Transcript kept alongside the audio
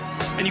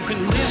and you can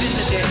live in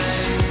the day.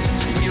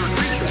 You're a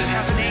creature that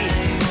has an aim.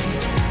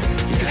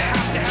 You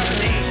have to have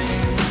an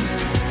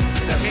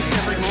aim. That makes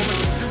every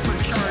moment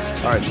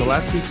supercharged. All right, so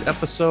last week's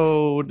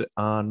episode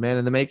on Man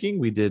in the Making,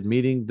 we did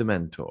Meeting the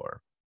Mentor.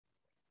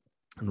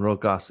 And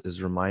Rokas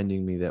is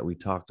reminding me that we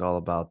talked all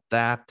about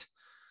that.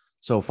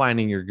 So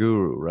finding your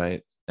guru,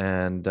 right?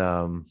 And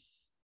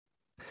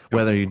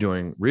whether you're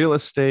doing real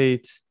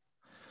estate,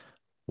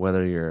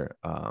 whether you're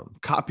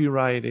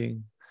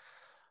copywriting,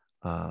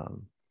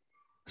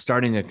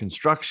 starting a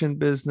construction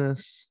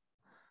business,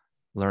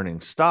 learning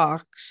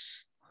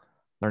stocks,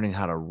 learning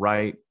how to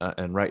write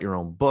and write your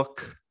own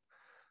book,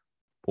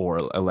 or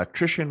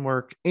electrician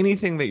work,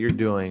 anything that you're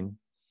doing,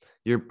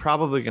 you're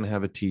probably going to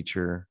have a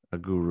teacher, a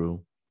guru.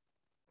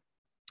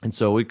 And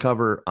so we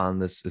cover on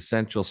this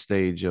essential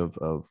stage of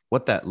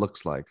what that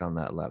looks like on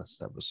that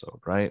last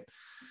episode, right?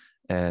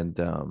 And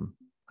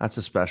that's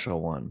a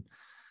special one.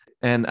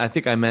 And I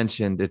think I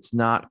mentioned it's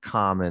not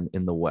common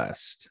in the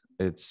West.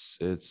 That's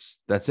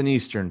an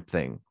Eastern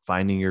thing,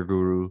 finding your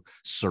guru,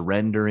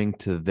 surrendering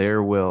to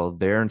their will,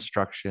 their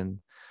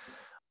instruction.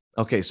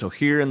 Okay, so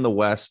here in the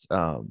West,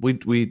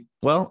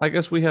 well, I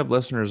guess we have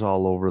listeners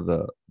all over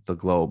the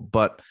globe,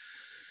 but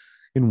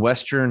in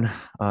Western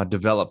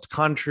developed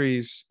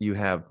countries, you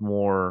have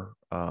more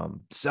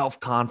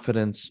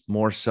self-confidence,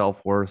 more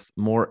self-worth,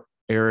 more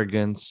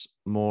arrogance,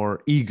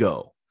 more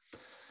ego.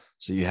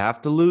 So you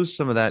have to lose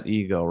some of that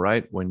ego,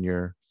 right? When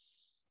you're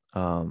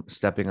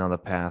stepping on the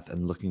path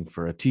and looking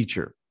for a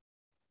teacher.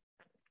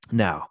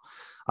 Now,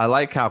 I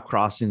like how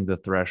crossing the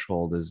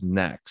threshold is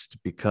next,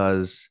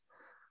 because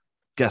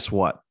guess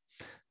what?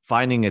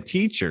 Finding a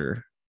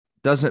teacher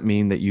doesn't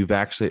mean that you've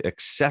actually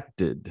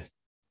accepted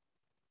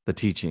the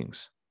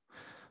teachings.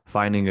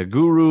 Finding a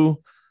guru,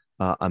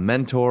 a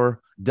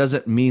mentor,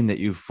 doesn't mean that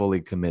you've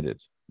fully committed.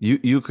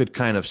 You could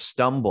kind of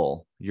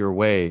stumble your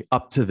way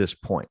up to this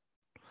point.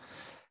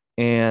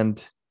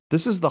 And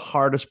this is the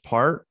hardest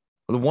part,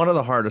 one of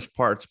the hardest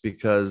parts,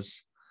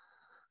 because,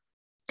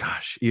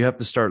 gosh, you have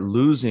to start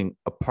losing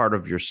a part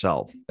of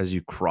yourself as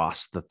you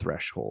cross the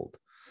threshold.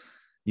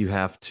 You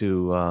have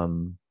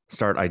to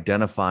start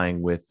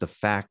identifying with the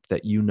fact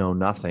that you know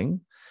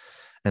nothing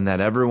and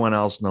that everyone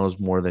else knows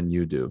more than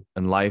you do.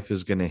 And life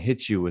is going to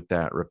hit you with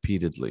that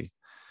repeatedly.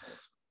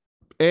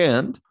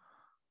 And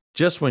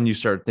just when you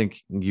start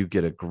thinking you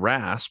get a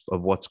grasp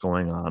of what's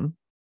going on,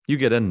 you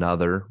get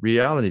another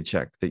reality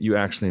check that you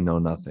actually know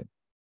nothing.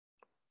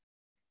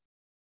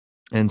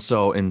 And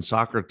so in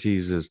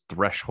Socrates'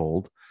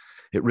 threshold,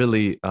 it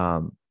really,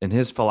 in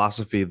his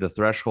philosophy, the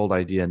threshold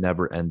idea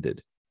never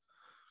ended.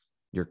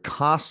 You're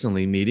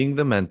constantly meeting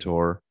the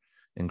mentor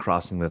and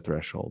crossing the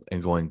threshold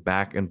and going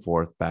back and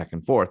forth, back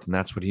and forth. And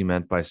that's what he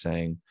meant by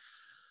saying,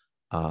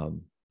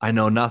 I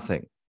know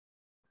nothing.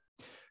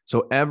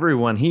 So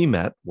everyone he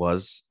met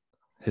was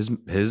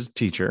his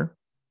teacher,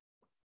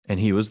 and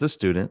he was the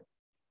student.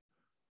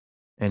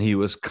 And he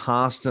was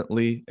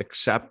constantly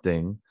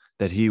accepting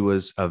that he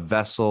was a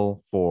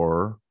vessel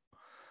for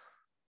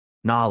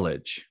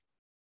knowledge.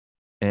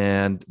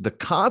 And the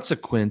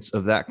consequence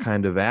of that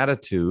kind of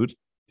attitude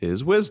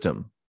is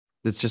wisdom.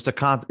 It's just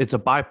it's a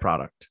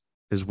byproduct,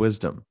 is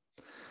wisdom.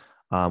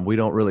 We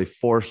don't really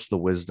force the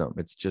wisdom.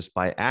 It's just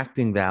by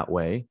acting that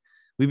way,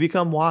 we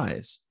become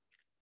wise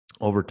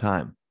over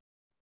time.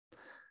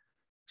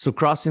 So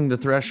crossing the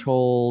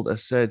threshold, I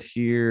said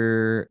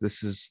here,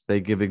 they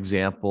give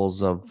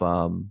examples of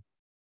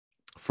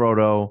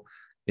Frodo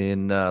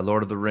in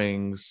Lord of the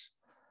Rings,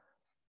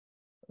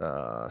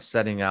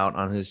 setting out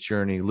on his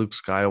journey, Luke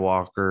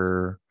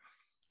Skywalker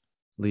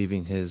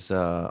leaving his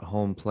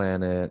home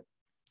planet,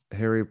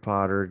 Harry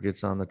Potter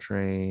gets on the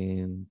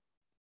train.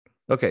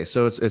 Okay,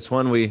 so it's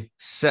when we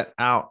set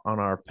out on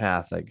our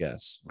path, I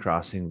guess,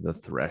 crossing the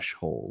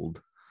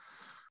threshold.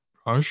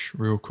 Raj,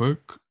 real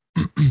quick.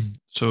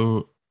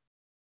 So,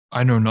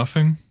 I know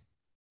nothing.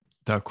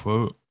 That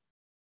quote.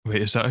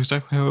 Wait, is that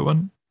exactly how it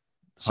went?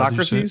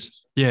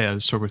 Socrates? Yeah, the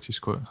Socrates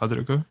quote. How did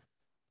it go?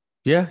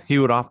 Yeah, he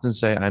would often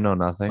say, I know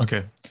nothing.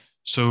 Okay,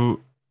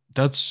 so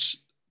that's,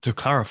 to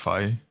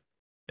clarify,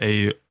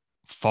 a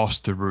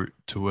faster route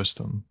to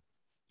wisdom,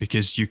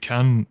 because you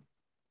can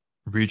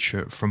reach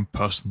it from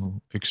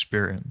personal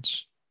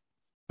experience,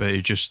 but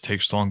it just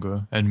takes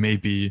longer. And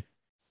maybe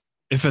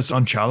if it's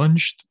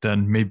unchallenged,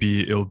 then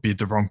maybe it'll be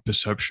the wrong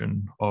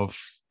perception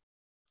of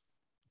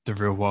the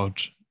real world.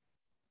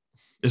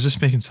 Is this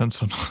making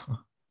sense or not?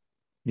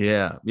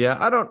 Yeah.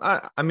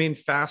 I mean,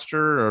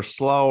 faster or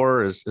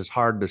slower is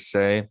hard to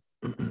say,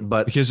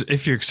 but because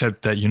if you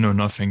accept that you know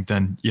nothing,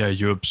 then yeah,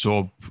 you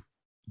absorb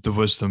the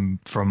wisdom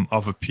from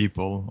other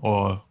people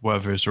or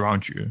whatever is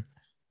around you.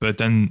 But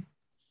then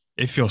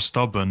if you're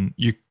stubborn,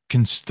 you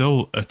can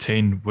still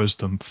attain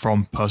wisdom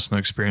from personal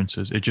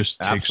experiences. It just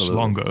takes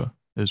longer,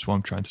 is what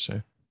I'm trying to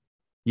say.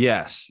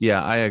 Yes.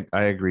 Yeah,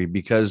 I agree,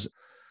 because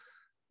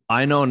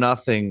I know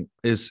nothing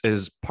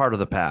is part of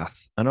the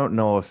path. I don't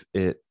know if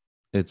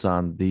it's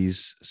on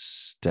these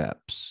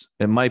steps.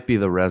 It might be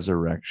the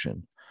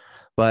resurrection,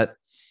 but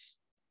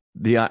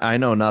the I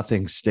know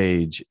nothing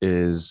stage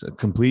is a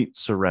complete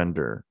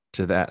surrender.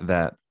 to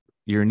that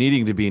you're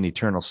needing to be an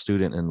eternal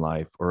student in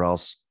life, or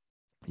else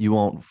you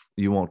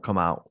won't come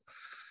out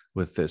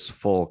with this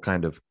full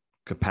kind of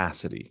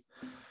capacity.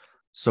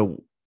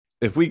 So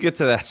if we get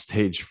to that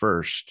stage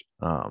first,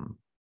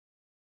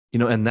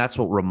 and that's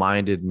what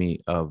reminded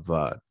me of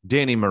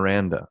Danny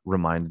Miranda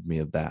reminded me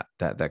of that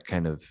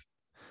kind of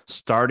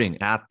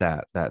starting at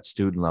that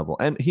student level.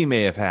 And he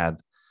may have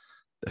had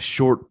a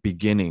short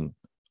beginning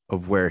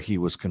of where he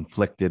was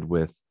conflicted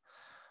with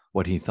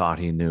what he thought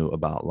he knew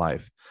about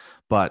life.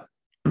 But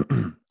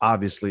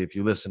obviously, if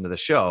you listen to the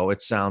show,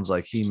 it sounds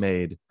like he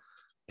made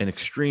an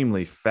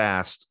extremely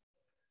fast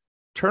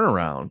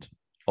turnaround,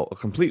 a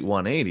complete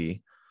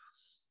 180,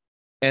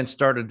 and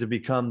started to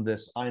become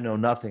this I know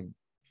nothing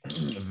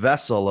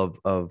vessel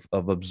of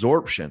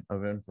absorption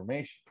of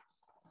information.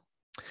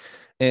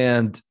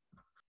 And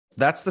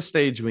that's the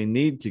stage we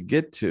need to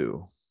get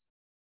to.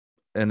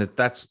 And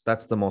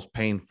that's the most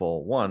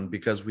painful one,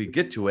 because we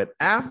get to it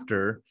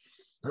after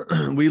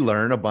we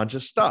learn a bunch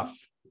of stuff.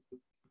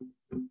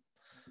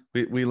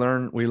 We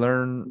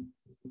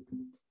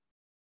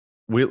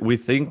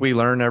think we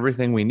learn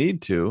everything we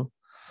need to,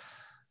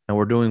 and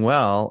we're doing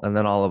well. And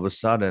then all of a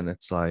sudden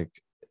it's like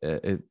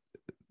the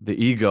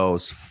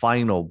ego's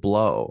final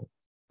blow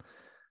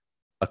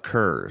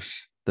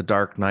occurs. The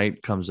dark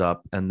night comes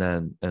up, and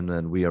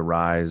then we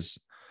arise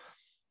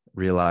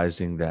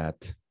realizing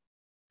that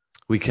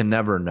we can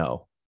never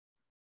know.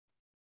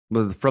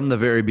 But from the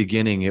very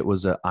beginning, it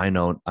was I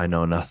know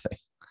nothing.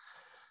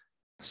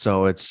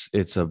 So it's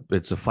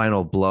a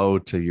final blow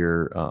to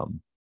your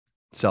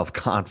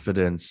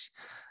self-confidence,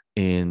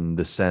 in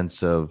the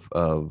sense of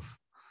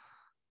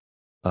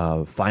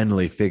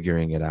finally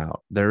figuring it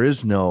out. There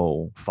is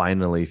no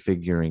finally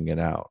figuring it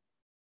out.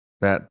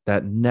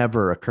 That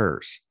never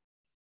occurs.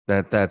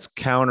 That's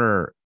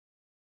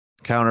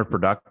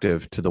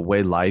counterproductive to the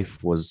way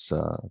life was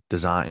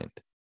designed.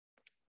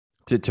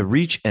 To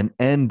reach an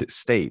end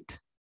state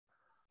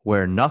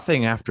where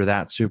nothing after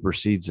that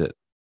supersedes it,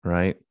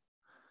 right,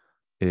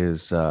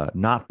 is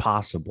not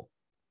possible.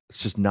 It's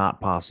just not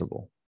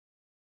possible,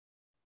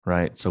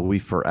 right? So we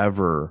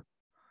forever,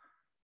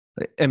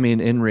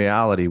 in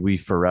reality, we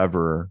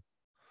forever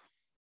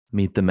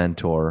meet the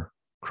mentor,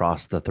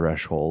 cross the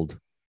threshold,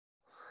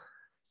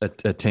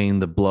 attain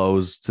the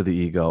blows to the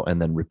ego,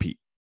 and then repeat.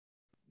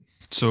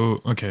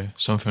 So, okay,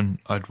 something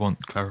I'd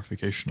want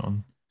clarification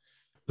on.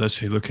 Let's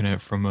say, looking at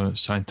it from a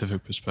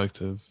scientific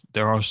perspective,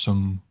 there are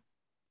some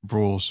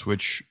rules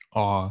which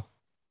are,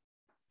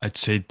 I'd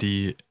say,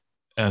 the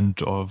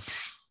end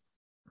of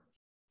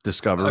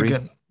discovery.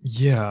 Again,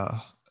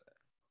 yeah.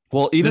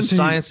 Well, even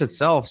science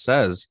itself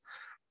says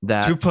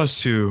that 2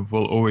 + 2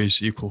 will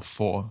always equal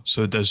 4.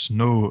 So there's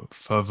no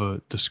further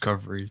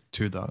discovery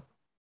to that.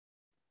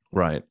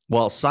 Right.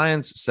 Well,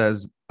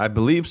 I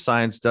believe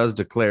science does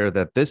declare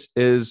that this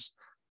is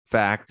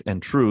fact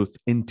and truth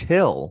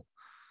until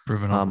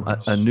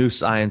a new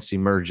science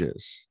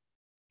emerges.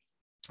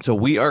 So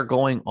we are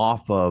going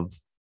off of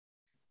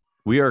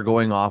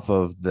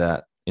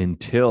that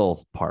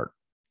until part.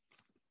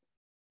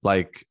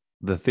 Like,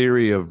 the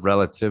theory of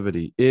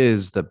relativity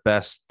is the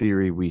best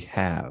theory we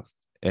have.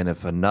 And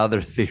if another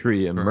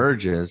theory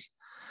emerges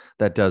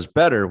that does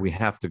better, we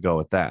have to go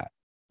with that.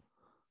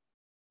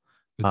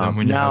 But then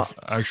when you have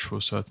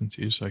actual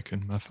certainties, like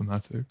in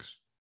mathematics.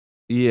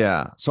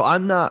 Yeah. So I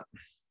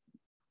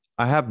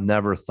have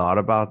never thought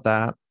about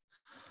that.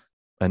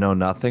 I know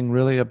nothing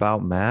really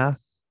about math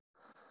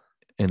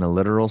in a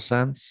literal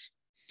sense.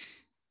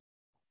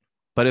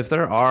 But if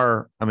there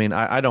are,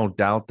 I don't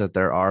doubt that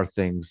there are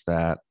things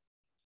that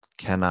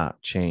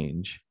cannot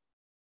change.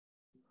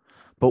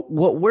 But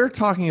what we're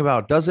talking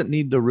about doesn't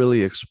need to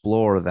really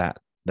explore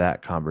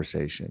that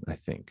conversation, I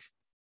think.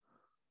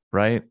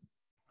 Right?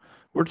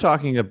 We're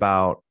talking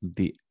about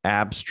the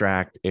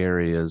abstract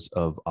areas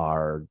of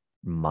our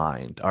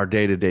mind, our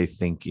day-to-day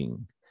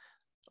thinking,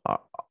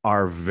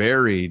 our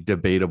very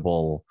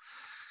debatable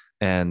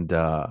and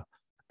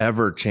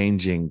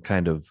ever-changing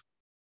kind of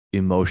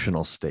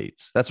emotional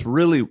states. That's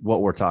really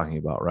what we're talking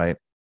about, right?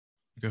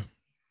 Yeah.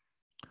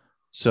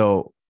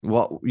 So,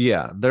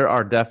 there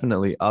are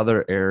definitely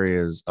other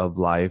areas of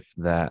life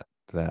that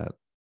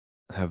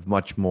have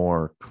much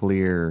more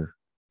clear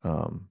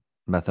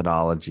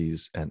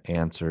methodologies and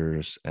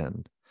answers.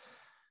 And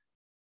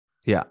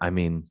I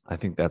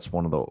think that's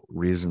one of the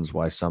reasons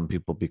why some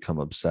people become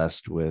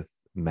obsessed with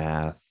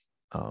math,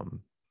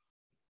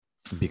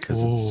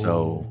 because it's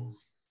so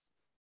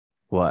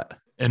what?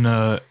 In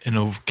a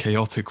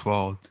chaotic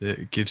world,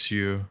 it gives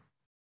you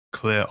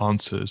clear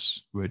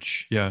answers,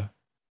 which there's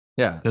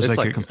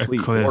like a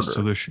clear order.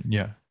 Solution.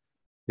 Yeah.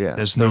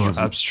 There's no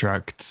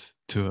abstract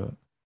to it.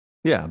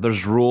 Yeah,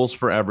 there's rules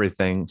for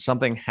everything.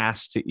 Something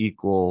has to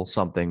equal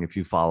something if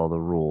you follow the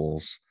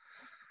rules,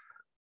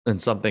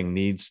 and something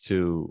needs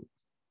to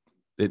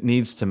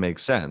make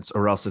sense,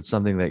 or else it's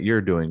something that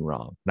you're doing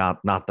wrong,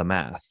 not the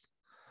math.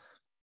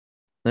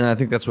 And I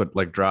think that's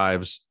what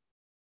drives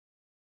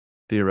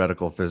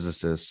theoretical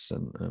physicists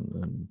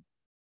and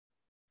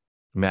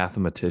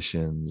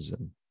mathematicians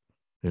and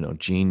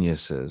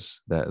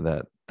geniuses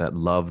that that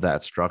love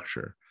that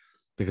structure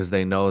because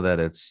they know that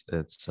it's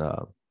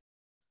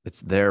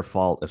their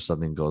fault if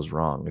something goes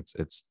wrong.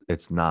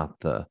 It's not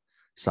the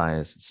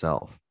science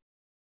itself.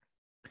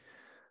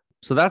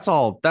 So that's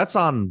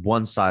on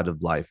one side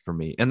of life for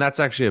me. And that's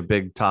actually a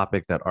big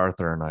topic that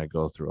Arthur and I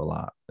go through a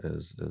lot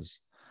is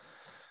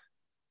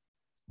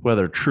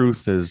whether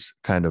truth is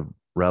kind of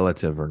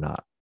relative or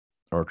not,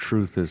 or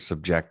truth is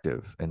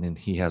subjective. And then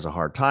he has a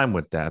hard time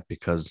with that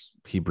because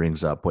he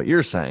brings up what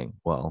you're saying.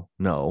 Well,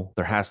 no,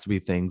 there has to be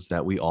things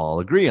that we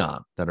all agree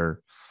on that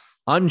are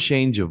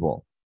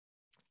unchangeable.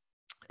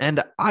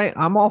 And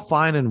I'm all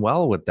fine and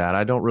well with that.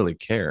 I don't really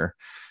care.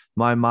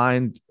 My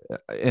mind,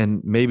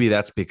 and maybe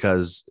that's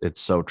because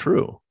it's so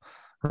true,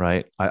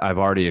 right? I've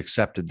already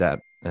accepted that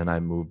and I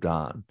moved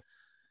on.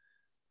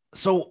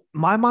 So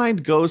my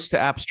mind goes to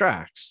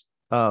abstracts.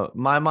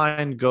 My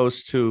mind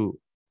goes to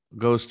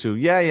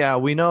yeah,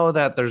 we know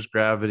that there's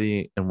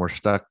gravity and we're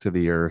stuck to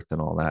the earth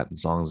and all that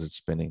as long as it's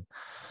spinning.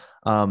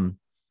 And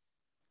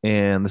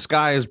the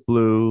sky is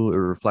blue, it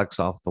reflects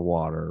off the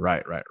water.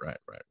 Right.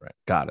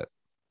 Got it.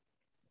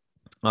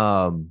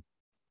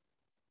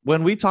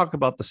 When we talk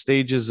about the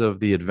stages of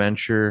the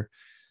adventure,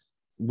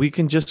 we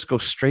can just go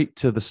straight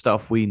to the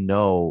stuff we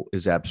know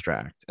is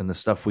abstract and the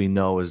stuff we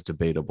know is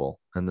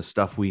debatable and the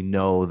stuff we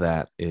know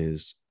that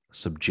is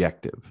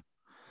subjective.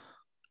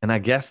 And I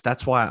guess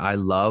that's why I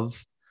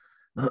love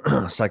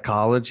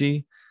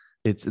psychology.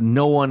 It's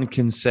no one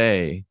can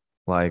say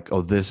like,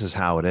 oh, this is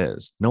how it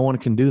is. No one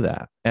can do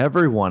that.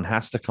 Everyone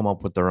has to come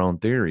up with their own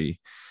theory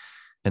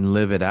and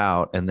live it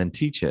out and then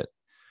teach it.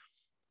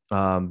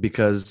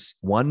 Because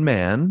one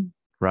man,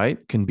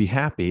 right, can be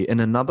happy and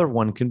another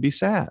one can be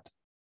sad.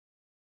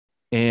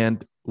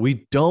 And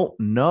we don't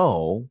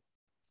know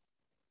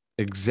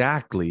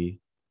exactly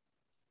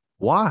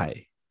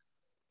why.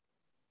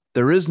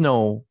 There is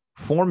no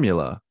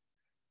formula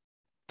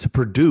to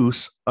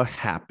produce a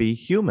happy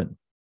human.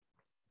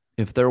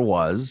 If there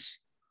was,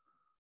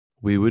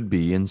 we would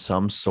be in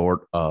some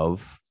sort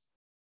of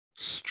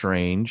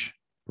strange,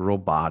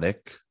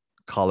 robotic,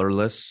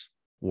 colorless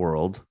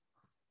world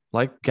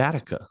like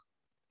Gattaca,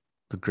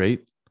 the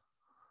great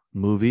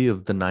movie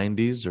of the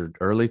 90s or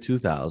early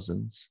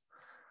 2000s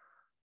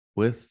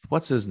with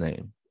what's his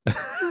name?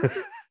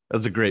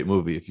 That's a great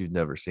movie if you've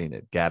never seen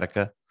it.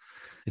 Gattaca.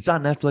 It's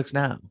on Netflix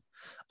now.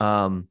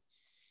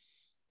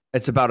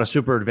 It's about a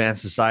super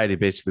advanced society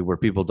basically where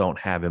people don't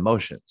have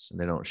emotions and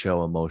they don't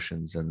show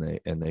emotions and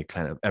they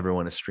kind of,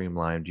 everyone is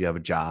streamlined. You have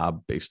a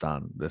job based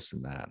on this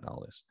and that and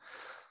all this.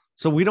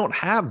 So we don't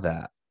have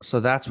that. So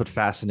that's what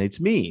fascinates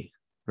me,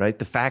 right?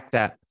 The fact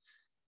that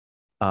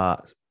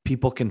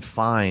people can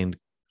find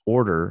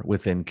order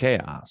within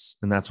chaos.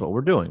 And that's what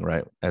we're doing,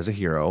 right? As a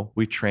hero,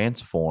 we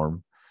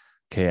transform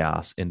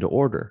chaos into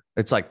order.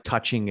 It's like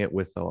touching it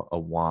with a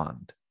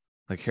wand.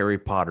 Like Harry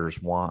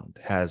Potter's wand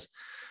has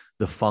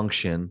the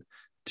function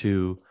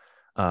to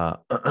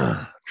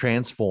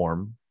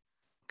transform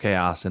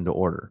chaos into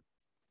order.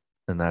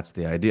 And that's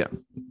the idea.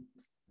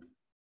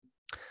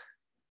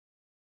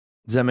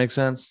 Does that make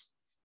sense?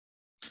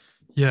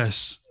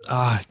 Yes.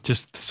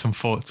 Just some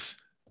thoughts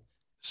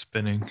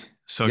spinning,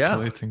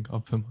 circulating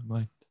up in my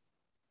mind.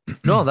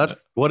 No,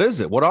 what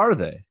is it? What are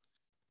they?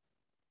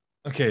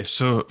 Okay,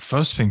 so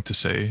first thing to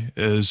say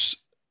is,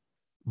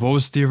 what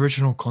was the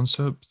original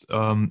concept?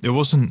 It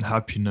wasn't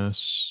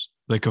happiness,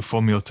 like a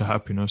formula to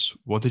happiness.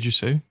 What did you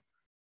say?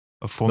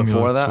 A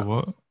formula to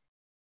what?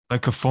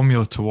 Like a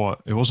formula to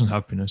what? It wasn't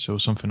happiness. It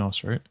was something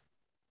else, right?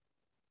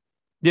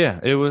 Yeah,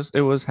 it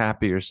was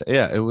happier.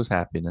 Yeah, it was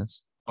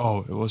happiness.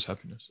 Oh, it was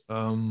happiness.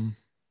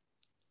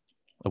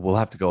 We'll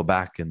have to go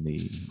back in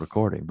the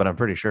recording, but I'm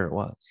pretty sure it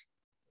was.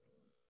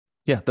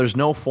 Yeah, there's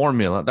no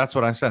formula. That's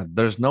what I said.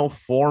 There's no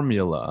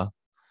formula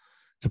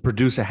to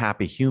produce a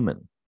happy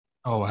human.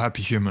 Oh, a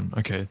happy human.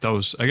 Okay,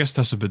 I guess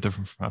that's a bit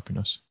different from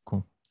happiness.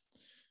 Cool.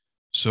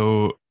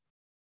 So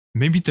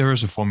maybe there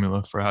is a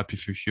formula for a happy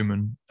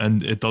human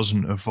and it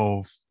doesn't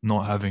involve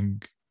not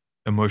having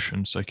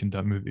emotions like in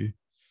that movie.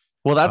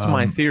 Well, that's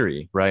my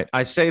theory, right?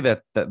 I say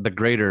that the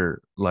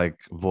greater like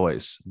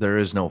voice, there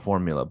is no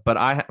formula,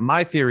 but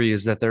my theory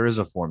is that there is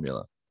a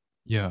formula.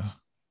 Yeah.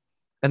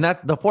 And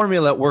that the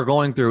formula we're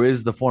going through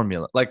is the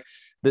formula. Like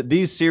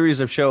these series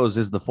of shows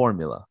is the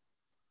formula.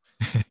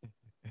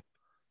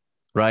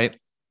 Right?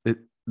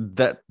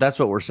 That's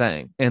what we're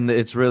saying. And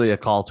it's really a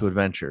call to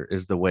adventure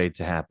is the way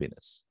to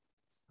happiness.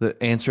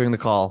 Answering the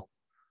call,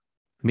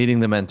 meeting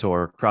the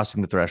mentor,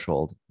 crossing the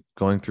threshold,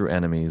 going through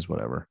enemies,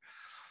 whatever.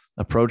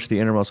 Approach the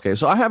innermost cave.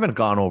 So I haven't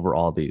gone over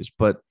all these,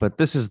 but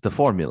this is the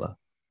formula.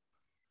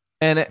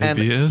 And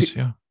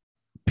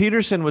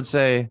Peterson would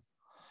say,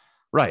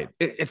 right,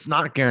 it's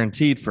not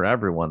guaranteed for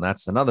everyone.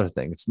 That's another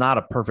thing. It's not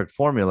a perfect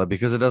formula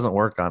because it doesn't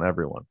work on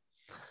everyone.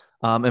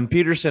 And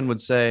Peterson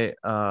would say,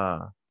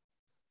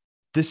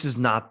 this is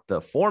not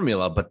the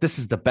formula, but this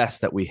is the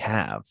best that we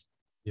have.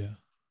 Yeah.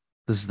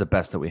 This is the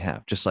best that we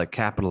have. Just like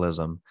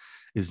capitalism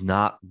is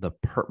not the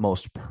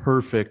most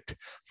perfect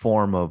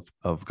form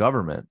of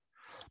government.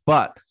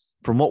 But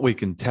from what we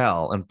can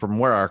tell and from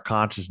where our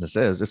consciousness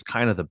is, it's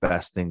kind of the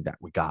best thing that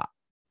we got.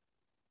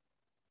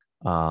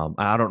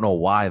 I don't know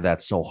why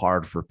that's so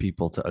hard for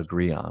people to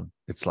agree on.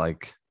 It's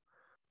like,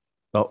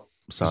 oh,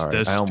 Because sorry, I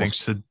there's things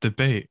almost, to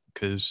debate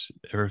because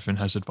everything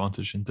has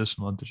advantages and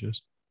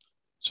disadvantages.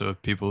 So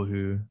people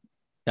who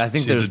I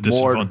think see the there's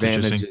more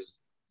disadvantages in, advantages.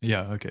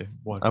 yeah, okay,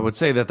 what? I would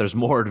say that there's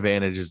more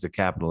advantages to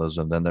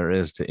capitalism than there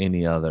is to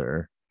any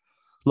other.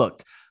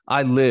 Look,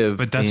 I lived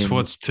But that's in,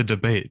 what's to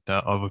debate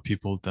that other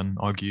people then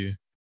argue.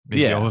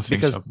 Maybe yeah, other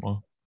things have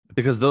more.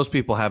 because those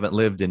people haven't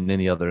lived in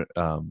any other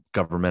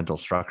governmental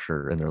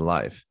structure in their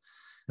life,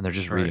 and they're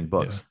just Right. reading Yeah.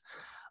 books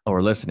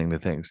or listening to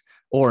things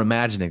or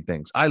imagining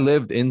things. I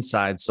lived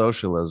inside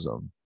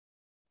socialism.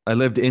 I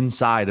lived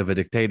inside of a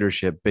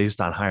dictatorship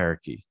based on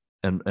hierarchy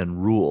and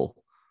rule.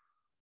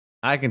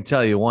 I can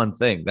tell you one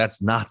thing: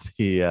 that's not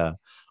the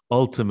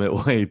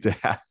ultimate way to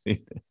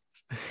happiness.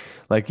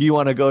 Like, you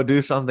want to go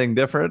do something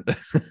different,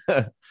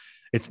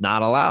 it's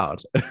not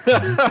allowed.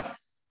 Mhm.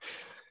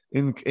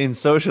 In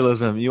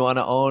socialism, you want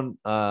to own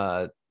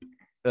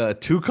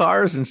two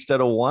cars instead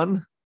of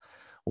one.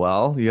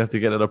 Well, you have to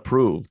get it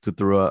approved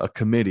through a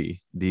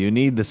committee. Do you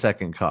need the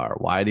second car?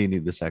 Why do you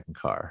need the second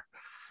car?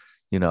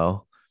 You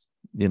know,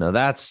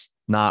 that's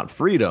not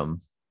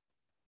freedom,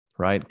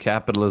 right?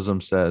 Capitalism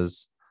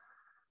says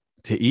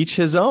to each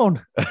his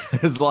own,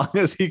 as long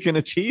as he can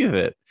achieve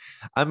it.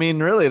 I mean,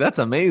 really, that's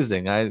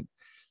amazing.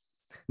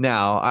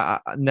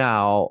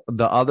 Now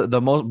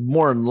the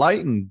more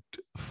enlightened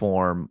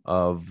form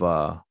of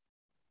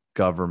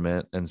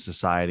government and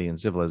society and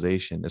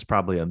civilization is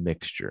probably a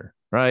mixture,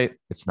 right?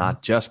 It's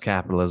not just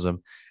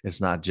capitalism, it's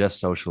not just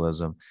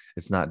socialism,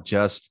 it's not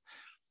just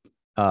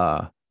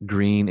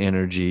green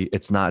energy,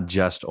 it's not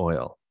just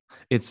oil.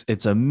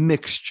 It's a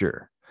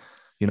mixture.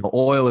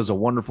 Oil is a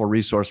wonderful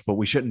resource, but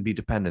we shouldn't be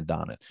dependent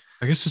on it.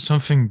 I guess it's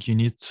something you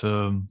need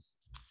to.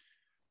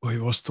 Wait,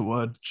 what's the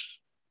word?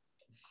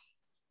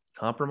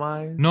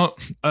 Compromise. No,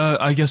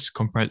 I guess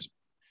compromise.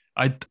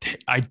 I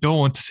I don't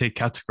want to say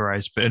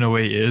categorize, but in a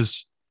way, it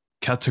is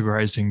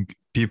categorizing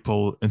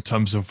people in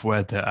terms of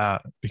where they're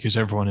at because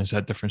everyone is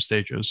at different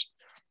stages.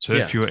 So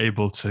Yeah. if you're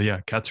able to,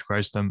 yeah,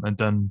 categorize them and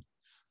then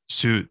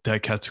suit their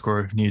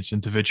category of needs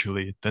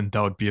individually, then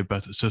that would be a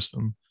better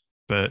system.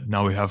 But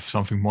now we have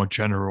something more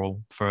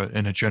general for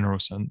in a general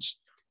sense.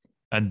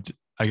 And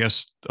I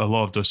guess a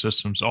lot of those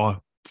systems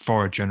are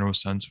for a general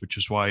sense, which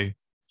is why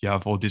you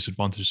have all these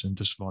advantages and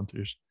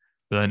disadvantages.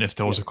 But then if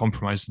there was Yeah. a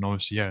compromise, then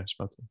obviously, yeah, it's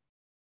better.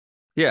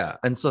 Yeah,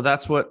 and so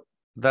that's what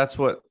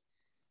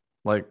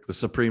like the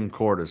Supreme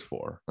Court is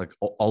for, like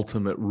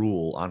ultimate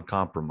rule on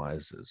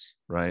compromises,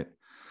 right?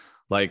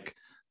 Like,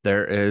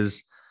 there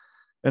is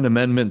an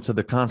amendment to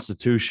the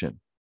Constitution,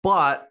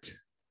 but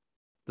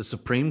the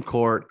Supreme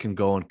Court can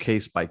go in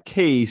case by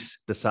case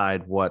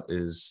decide what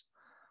is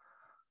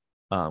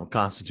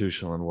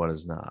constitutional and what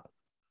is not,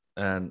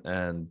 and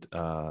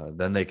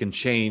then they can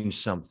change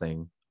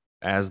something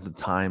as the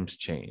times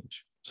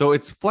change. So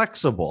it's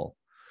flexible.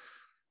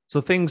 So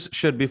things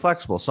should be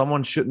flexible.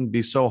 Someone shouldn't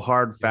be so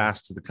hard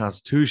fast to the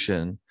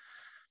Constitution,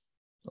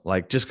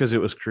 like just because it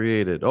was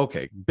created.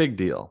 Okay, big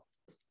deal.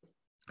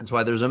 That's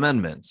why there's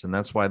amendments, and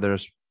that's why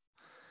there's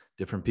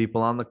different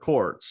people on the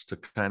courts to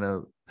kind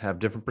of have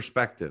different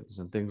perspectives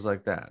and things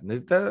like that. And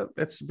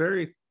it's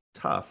very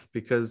tough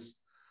because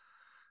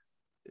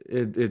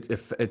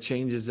it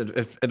changes it,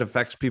 if it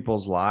affects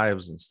people's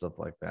lives and stuff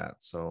like that.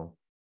 So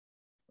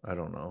I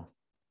don't know.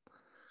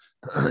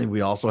 We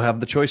also have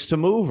the choice to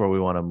move where we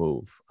want to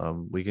move.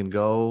 We can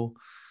go,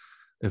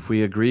 if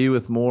we agree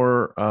with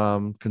more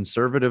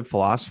conservative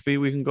philosophy,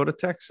 we can go to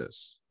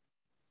Texas.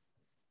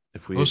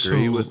 If we Also,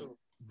 agree with,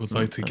 would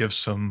like to give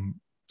some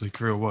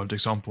like real world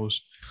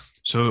examples.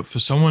 So for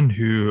someone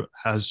who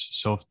has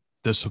self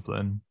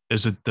discipline,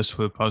 is a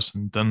disciplined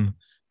person, then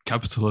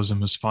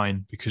capitalism is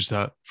fine because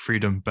that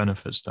freedom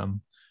benefits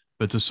them.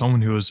 But to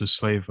someone who is a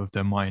slave of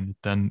their mind,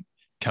 then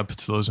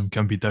capitalism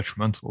can be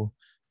detrimental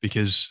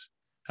because,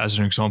 as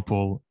an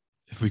example,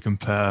 if we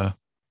compare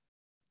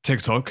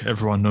TikTok,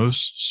 everyone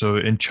knows. So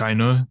in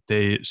China,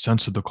 they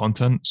censor the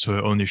content. So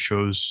it only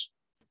shows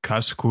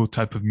classical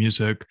type of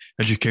music,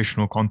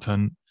 educational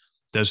content.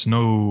 There's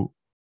no,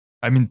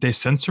 I mean, they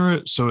censor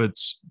it. So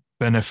it's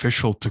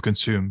beneficial to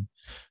consume.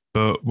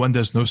 But when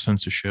there's no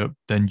censorship,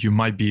 then you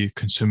might be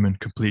consuming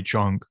complete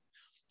junk.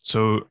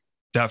 So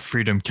that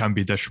freedom can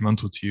be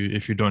detrimental to you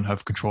if you don't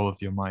have control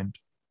of your mind.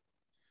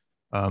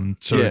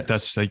 So yeah,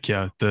 that's like,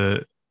 yeah,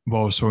 the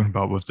what I was talking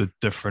about with the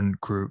different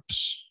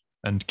groups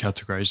and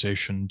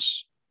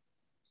categorizations.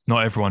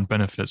 Not everyone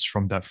benefits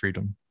from that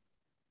freedom.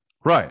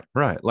 right.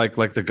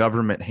 Like the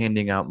government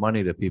handing out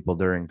money to people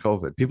during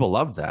COVID. People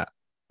loved that.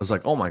 It was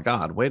like, oh my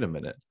God, wait a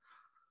minute.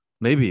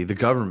 Maybe the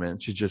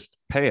government should just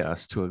pay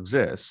us to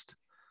exist.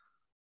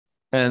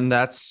 And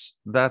that's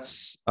like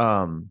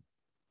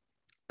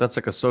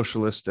a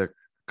socialistic,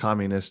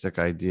 communistic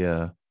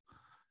idea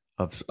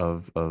of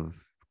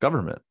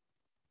government.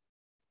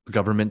 The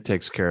government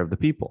takes care of the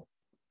people.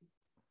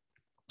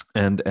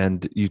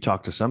 And you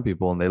talk to some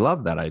people and they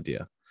love that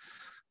idea.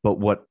 But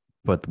what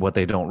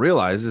they don't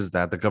realize is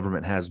that the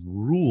government has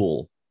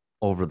rule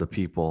over the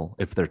people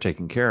if they're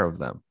taking care of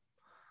them.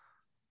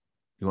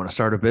 You want to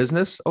start a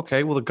business?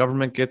 Okay, well, the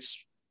government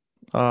gets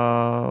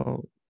a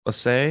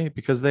say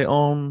because they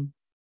own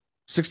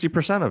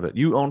 60% of it.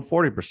 You own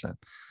 40%.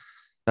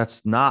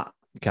 That's not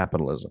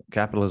capitalism.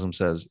 Capitalism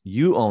says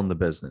you own the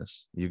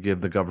business. You give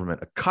the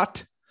government a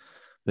cut,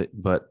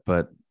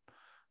 but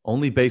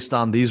only based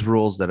on these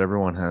rules that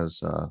everyone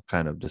has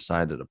kind of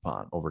decided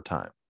upon over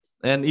time.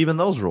 And even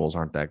those rules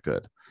aren't that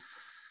good.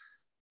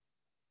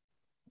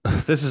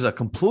 This is a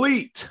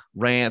complete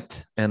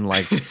rant and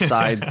like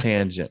side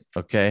tangent.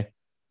 Okay.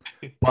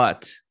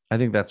 But I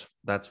think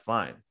that's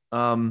fine.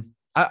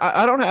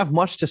 I don't have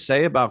much to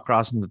say about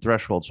crossing the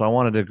threshold. So I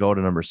wanted to go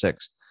to number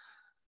 6.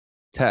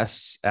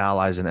 Tests,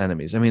 allies, and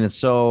enemies. I mean, it's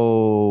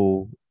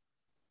so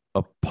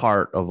a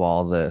part of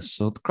all this.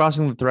 So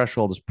crossing the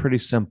threshold is pretty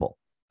simple.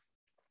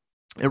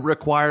 It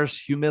requires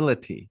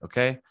humility.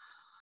 Okay.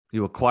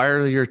 You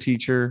acquire your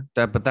teacher,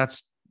 but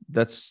that's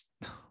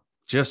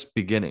just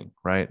beginning,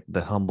 right?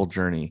 The humble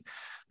journey,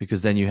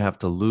 because then you have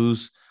to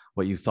lose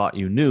what you thought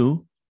you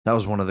knew. That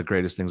was one of the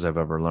greatest things I've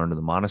ever learned in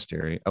the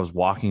monastery. I was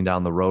walking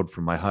down the road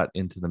from my hut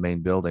into the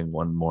main building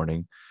one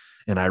morning,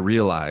 and I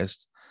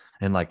realized,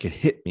 and like it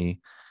hit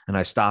me, and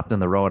I stopped in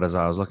the road as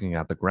I was looking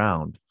at the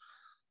ground.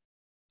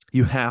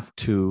 You have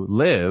to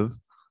live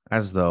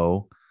as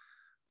though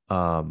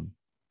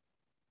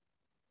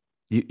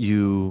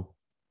you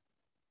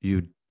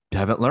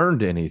haven't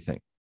learned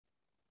anything.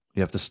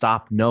 You have to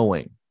stop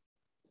knowing.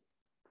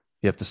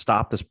 You have to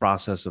stop this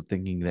process of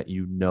thinking that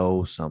you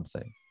know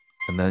something,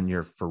 and then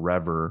you're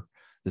forever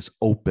this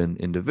open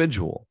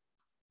individual,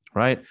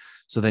 right?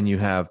 So then you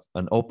have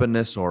an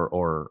openness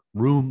or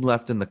room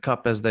left in the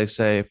cup, as they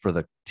say, for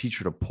the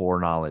teacher to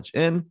pour knowledge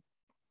in.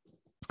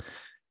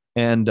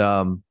 And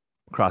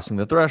crossing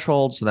the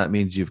threshold, so that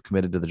means you've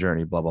committed to the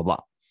journey, blah, blah, blah.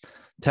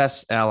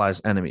 Tests,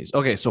 allies, enemies.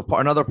 Okay, so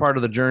another part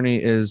of the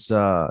journey is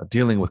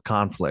dealing with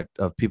conflict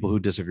of people who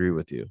disagree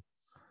with you.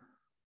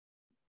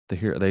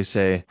 They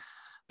say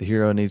the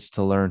hero needs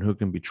to learn who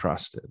can be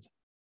trusted.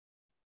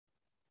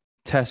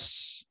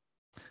 Tests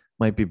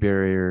might be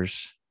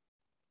barriers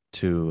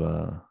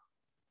to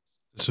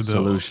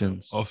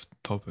solutions. Off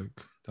topic,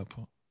 that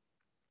part.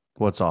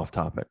 What's off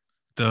topic?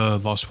 The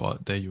last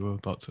part that you were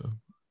about to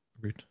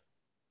read.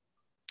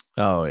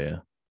 Oh, yeah.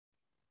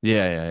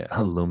 Yeah.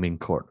 A looming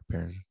court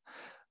appearance.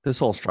 This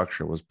whole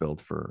structure was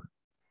built for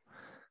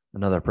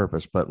another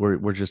purpose, but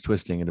we're just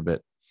twisting it a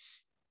bit.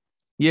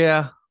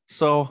 Yeah.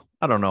 So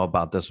I don't know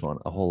about this one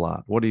a whole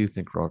lot. What do you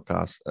think,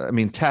 Rokas? I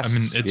mean, tests. I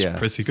mean, it's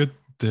pretty good.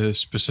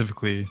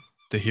 Specifically,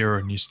 the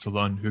hero needs to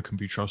learn who can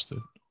be trusted.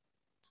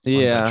 On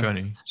that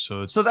journey.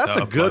 So that's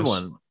a good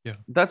one. Yeah.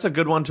 That's a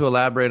good one to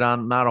elaborate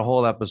on. Not a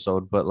whole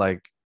episode, but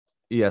like,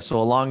 yeah.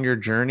 So along your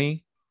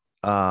journey,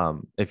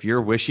 if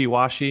you're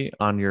wishy-washy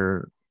on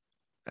your,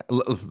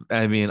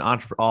 I mean,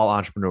 all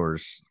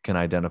entrepreneurs can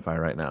identify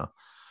right now.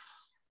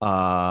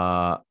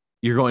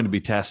 You're going to be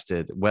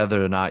tested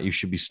whether or not you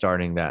should be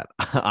starting that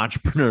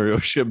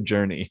entrepreneurship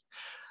journey.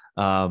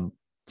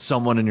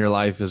 Someone in your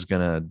life is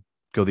going to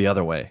go the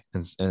other way,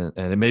 and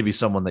it may be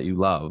someone that you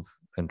love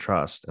and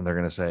trust, and they're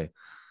going to say,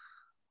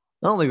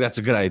 I don't think that's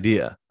a good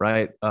idea,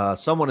 right?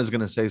 Someone is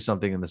going to say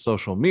something in the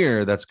social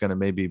mirror that's going to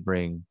maybe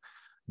bring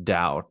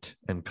doubt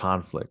and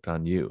conflict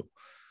on you.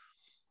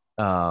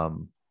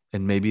 And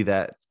maybe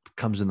that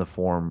comes in the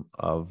form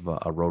of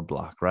a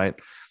roadblock, right?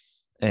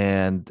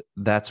 And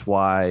that's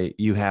why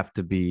you have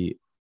to be,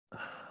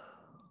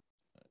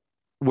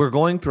 we're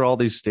going through all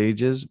these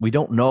stages. We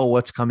don't know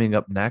what's coming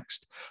up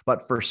next,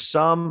 but for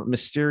some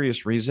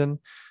mysterious reason,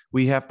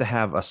 we have to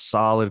have a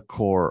solid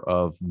core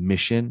of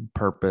mission,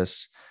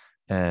 purpose,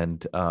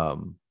 and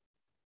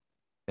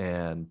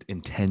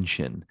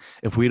intention.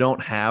 If we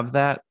don't have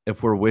that,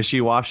 if we're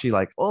wishy-washy,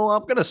 like, oh,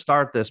 I'm going to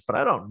start this, but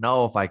I don't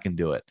know if I can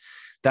do it,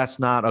 that's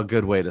not a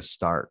good way to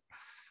start.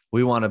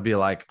 We want to be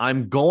like,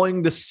 I'm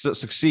going to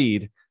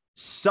succeed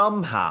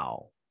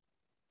somehow.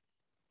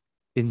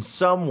 In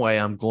some way,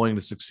 I'm going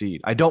to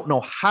succeed. I don't know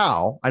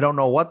how. I don't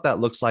know what that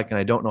looks like, and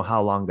I don't know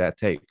how long that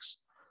takes.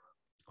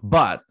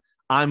 But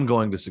I'm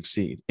going to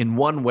succeed in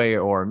one way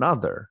or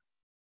another.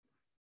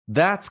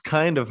 That's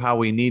kind of how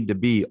we need to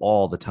be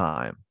all the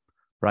time,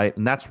 right?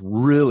 And that's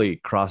really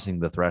crossing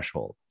the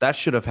threshold. That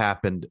should have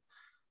happened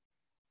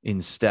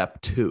in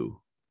step 2.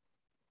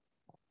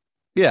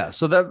 Yeah,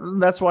 so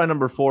that's why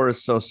number 4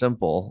 is so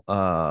simple.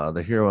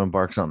 The hero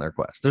embarks on their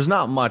quest. There's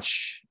not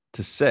much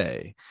to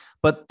say,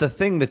 but the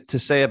thing that to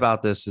say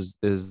about this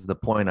is the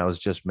point I was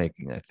just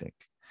making. I think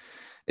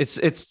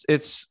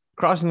it's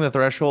crossing the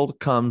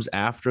threshold comes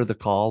after the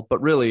call, but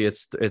really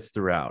it's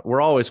throughout. We're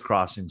always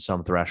crossing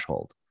some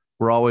threshold.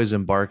 We're always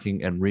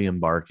embarking and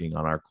re-embarking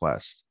on our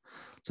quest.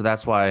 So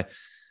that's why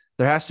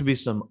there has to be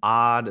some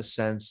odd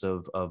sense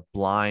of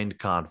blind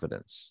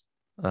confidence.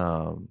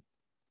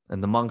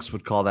 And the monks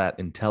would call that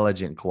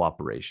intelligent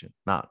cooperation,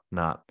 not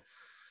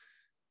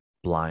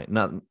blind,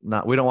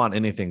 not we don't want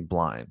anything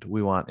blind.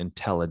 We want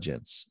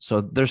intelligence.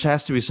 So there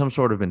has to be some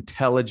sort of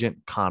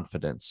intelligent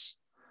confidence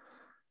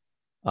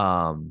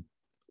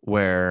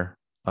where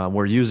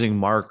we're using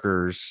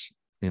markers,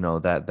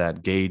 that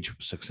gauge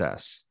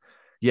success.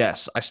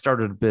 Yes, I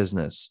started a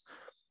business.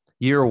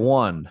 Year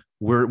one,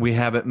 we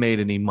haven't made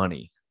any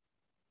money.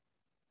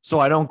 So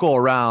I don't go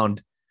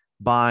around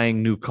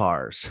buying new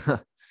cars.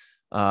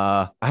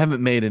 I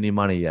haven't made any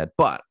money yet,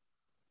 but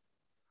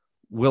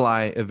will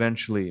I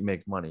eventually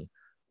make money?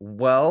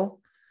 Well,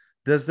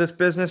 does this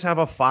business have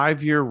a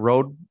 5-year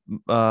road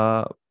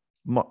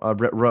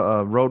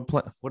road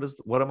plan?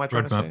 What am I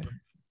trying to say? Roadmap.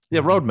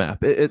 Yeah,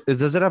 roadmap.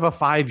 Does it have a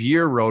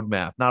 5-year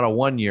roadmap, not a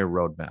 1-year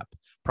roadmap?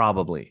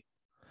 Probably.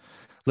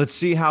 Let's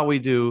see how we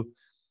do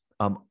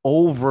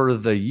over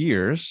the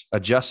years,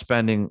 adjust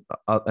spending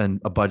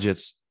and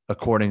budgets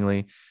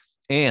accordingly.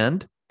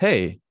 And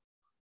hey,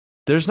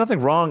 there's nothing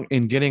wrong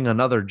in getting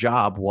another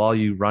job while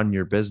you run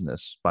your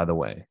business, by the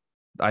way.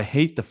 I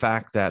hate the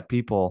fact that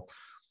people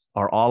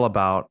are all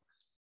about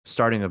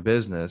starting a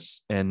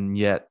business and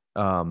yet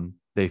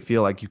they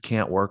feel like you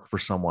can't work for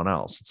someone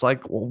else. It's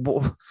like,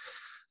 well,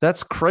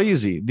 that's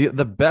crazy.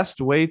 The best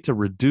way to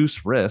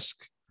reduce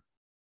risk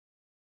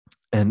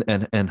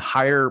and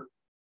higher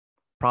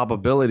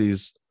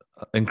probabilities,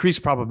 increase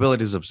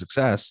probabilities of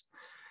success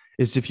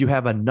is if you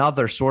have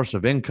another source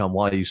of income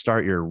while you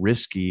start your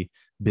risky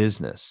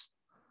business.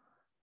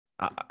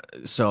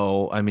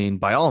 So, I mean,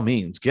 by all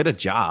means, get a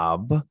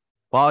job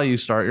while you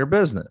start your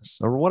business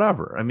or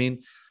whatever. I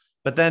mean,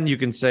 but then you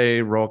can say,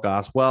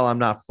 Rokas, well, I'm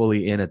not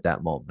fully in at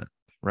that moment,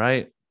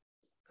 right?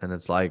 And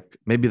it's like,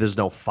 maybe there's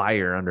no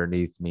fire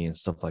underneath me and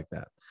stuff like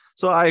that.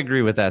 So I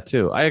agree with that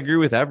too. I agree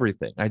with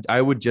everything.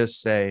 I would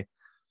just say,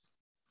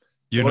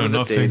 you know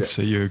nothing,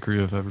 so you agree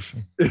with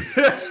everything.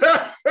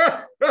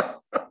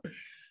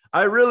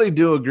 I really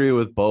do agree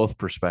with both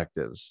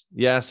perspectives.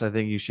 Yes, I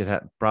think you should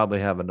probably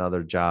have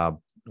another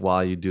job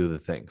while you do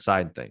the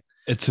side thing.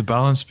 It's a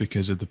balance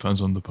because it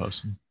depends on the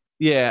person.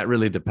 Yeah, it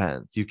really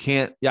depends.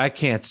 I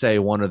can't say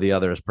one or the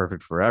other is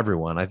perfect for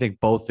everyone. I think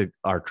both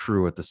are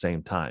true at the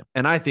same time.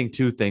 And I think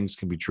two things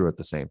can be true at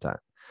the same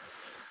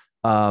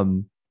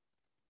time.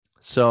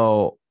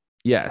 So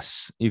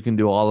yes, you can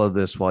do all of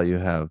this while you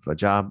have a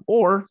job,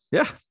 or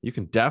yeah, you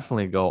can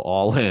definitely go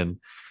all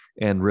in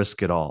and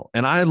risk it all.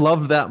 And I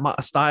love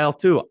that style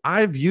too.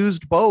 I've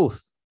used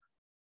both.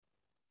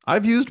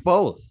 I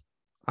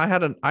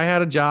had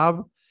a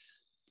job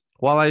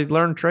while I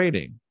learned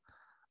trading.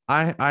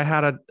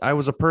 I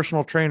was a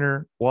personal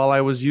trainer while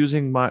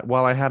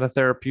I had a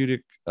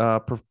therapeutic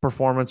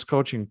performance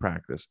coaching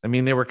practice. I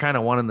mean, they were kind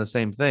of one and the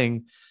same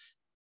thing.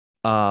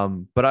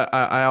 But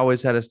I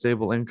always had a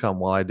stable income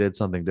while I did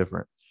something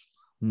different.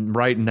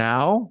 Right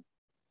now,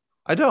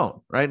 I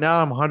don't. Right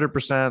now, I'm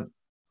 100%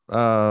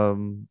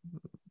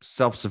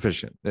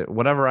 self-sufficient.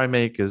 Whatever I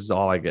make is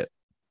all I get.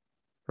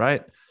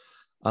 Right?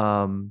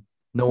 No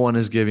one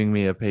is giving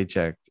me a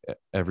paycheck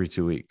every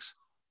 2 weeks.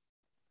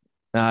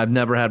 I've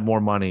never had more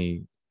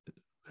money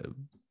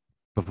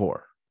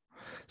before.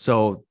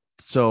 So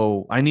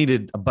I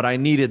needed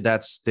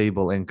that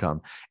stable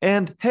income.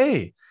 And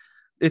hey,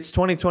 it's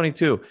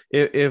 2022.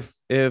 If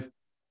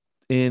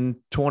in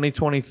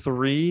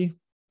 2023,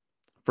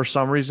 for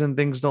some reason,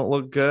 things don't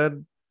look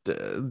good,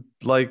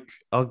 like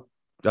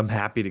I'm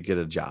happy to get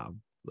a job.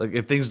 Like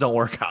if things don't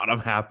work out,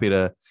 I'm happy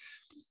to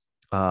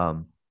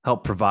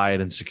help provide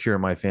and secure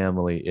my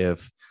family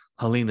if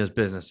Helena's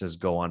businesses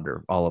go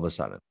under all of a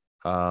sudden.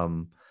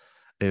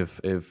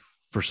 If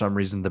for some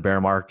reason the bear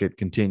market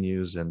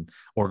continues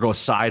or goes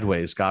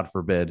sideways, God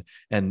forbid,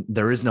 and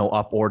there is no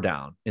up or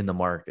down in the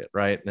market,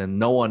 right? And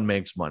no one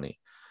makes money.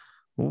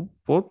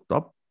 Well,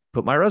 I'll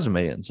put my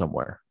resume in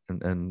somewhere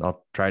and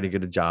I'll try to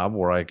get a job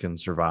where I can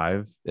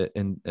survive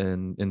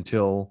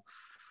until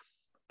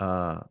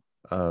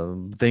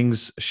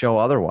things show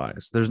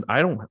otherwise.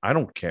 I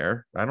don't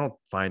care. I don't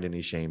find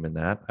any shame in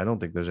that. I don't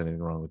think there's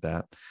anything wrong with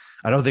that.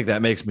 I don't think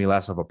that makes me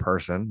less of a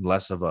person,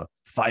 less of a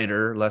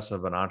fighter, less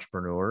of an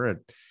entrepreneur.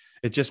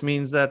 It just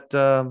means that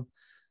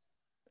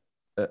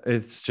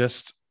it's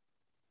just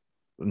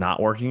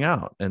not working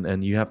out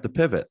and you have to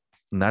pivot.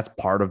 And that's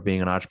part of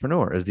being an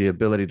entrepreneur, is the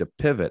ability to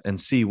pivot and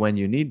see when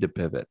you need to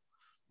pivot.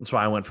 That's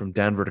why I went from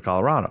Denver to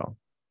Colorado.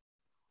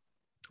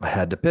 I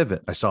had to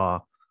pivot. I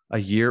saw a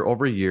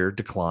year-over-year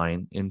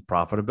decline in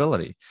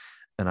profitability,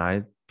 and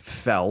I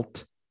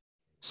felt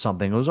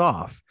something was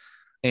off.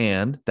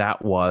 And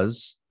that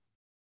was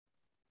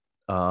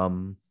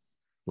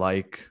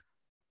like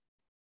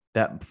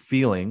that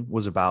feeling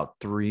was about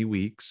 3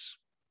 weeks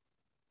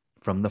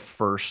from the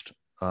first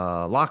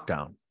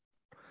lockdown.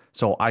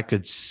 So I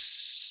could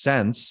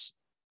sense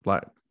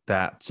like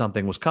that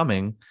something was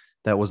coming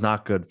that was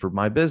not good for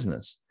my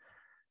business.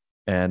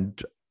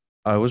 And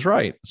I was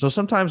right. So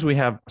sometimes we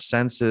have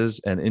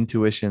senses and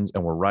intuitions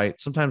and we're right.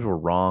 Sometimes we're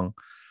wrong.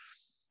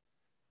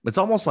 It's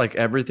almost like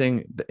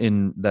everything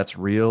that's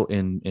real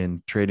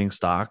in trading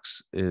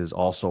stocks is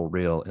also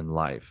real in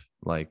life.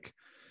 Like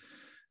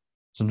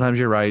sometimes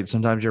you're right,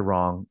 sometimes you're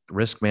wrong.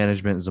 Risk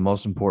management is the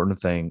most important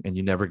thing, and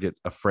you never get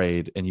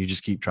afraid, and you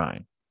just keep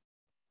trying.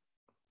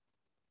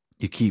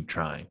 You keep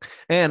trying.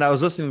 And I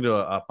was listening to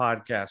a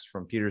podcast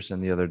from Peterson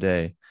the other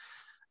day,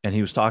 and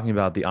he was talking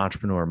about the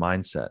entrepreneur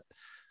mindset.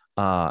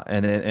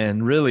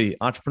 And really,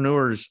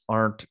 entrepreneurs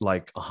aren't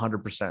like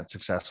 100%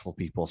 successful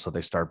people, so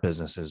they start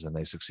businesses and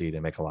they succeed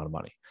and make a lot of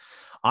money.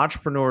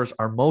 Entrepreneurs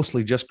are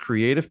mostly just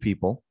creative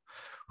people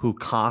who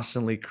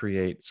constantly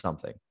create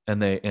something,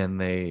 and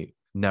they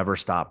never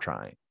stop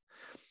trying.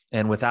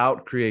 And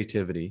without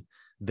creativity,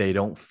 they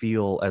don't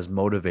feel as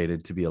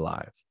motivated to be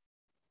alive.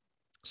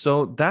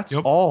 So that's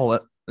Yep. all.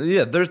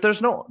 Yeah,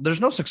 there's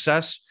no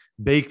success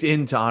baked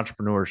into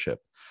entrepreneurship.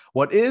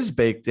 What is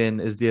baked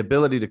in is the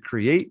ability to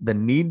create, the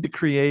need to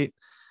create,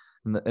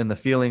 and the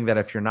feeling that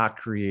if you're not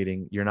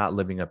creating, you're not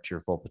living up to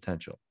your full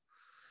potential.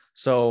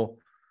 So,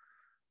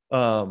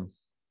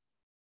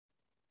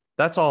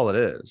 that's all it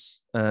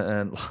is.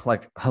 And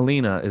like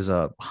Helena is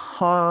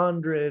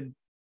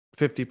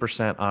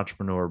 150%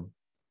 entrepreneur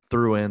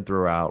through and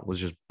throughout, was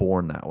just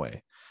born that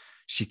way.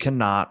 She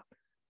cannot,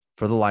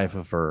 for the life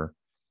of her,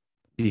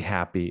 be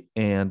happy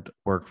and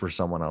work for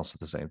someone else at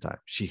the same time.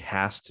 She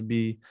has to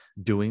be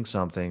doing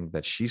something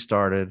that she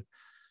started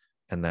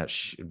and that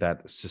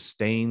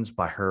sustains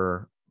by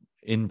her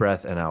in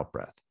breath and out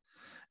breath.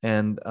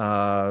 And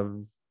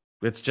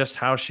it's just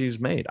how she's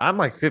made. I'm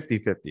like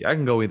 50-50. I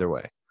can go either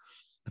way.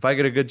 If I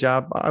get a good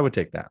job, I would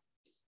take that.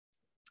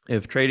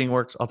 If trading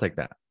works, I'll take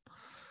that.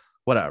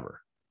 Whatever.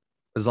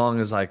 As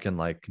long as I can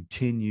like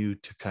continue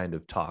to kind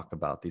of talk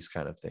about these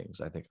kind of things,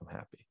 I think I'm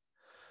happy.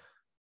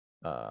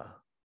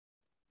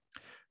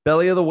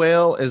 Belly of the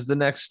whale is the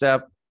next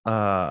step.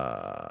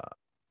 I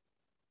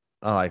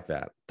like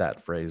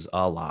that phrase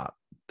a lot.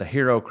 The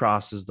hero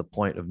crosses the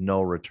point of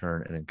no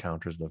return and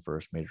encounters the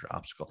first major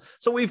obstacle.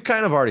 So we've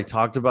kind of already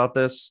talked about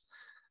this.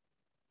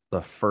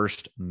 The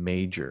first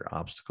major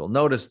obstacle.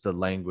 Notice the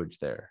language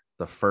there.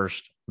 The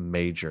first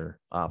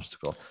major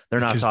obstacle. They're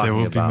not Because talking there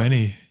will about be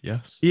many.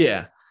 Yes.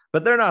 Yeah,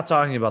 but they're not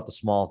talking about the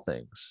small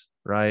things,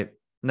 right?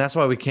 And that's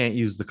why we can't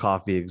use the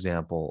coffee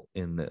example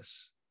in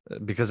this,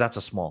 because that's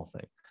a small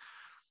thing.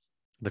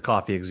 The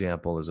coffee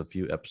example is a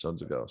few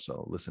episodes ago,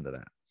 so listen to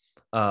that.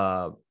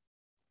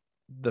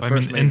 The I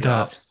first mean,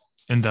 major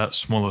in that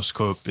smaller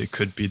scope, it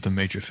could be the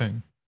major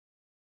thing.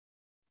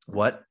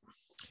 What?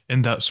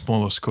 In that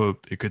smaller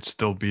scope, it could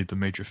still be the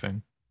major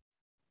thing.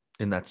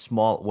 In that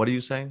small, what are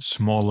you saying?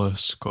 Smaller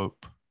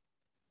scope.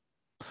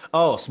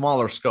 Oh,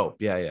 smaller scope.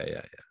 Yeah.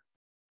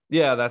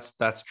 Yeah,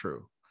 that's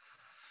true.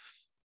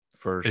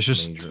 First It's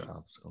just major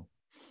obstacle.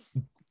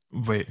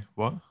 Wait,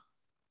 what?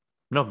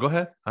 No, go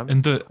ahead.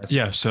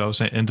 So I was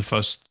saying in the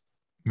first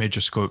major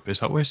scope,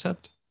 is that what I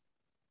said?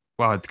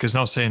 Wow, because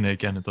now saying it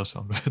again, it does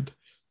sound bad.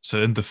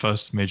 So in the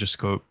first major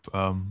scope,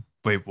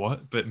 wait,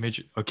 what? But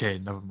major, okay,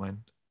 never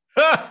mind.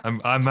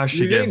 I'm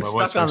actually You're getting my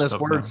words stuck on this mixed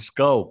up word now.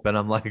 scope, and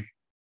I'm like,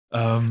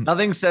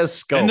 nothing says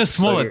scope. In the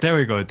smaller, there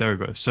we go.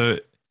 So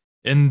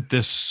in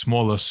this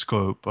smaller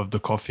scope of the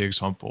coffee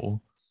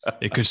example,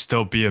 it could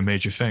still be a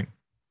major thing.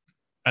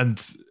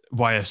 And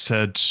why I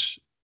said,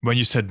 when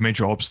you said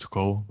major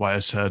obstacle, why I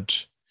said,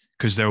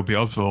 because there will be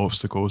other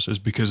obstacles, is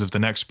because of the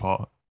next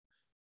part,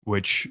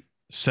 which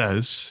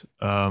says,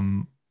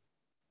 often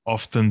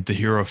the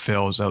hero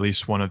fails at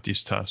least one of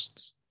these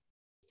tests,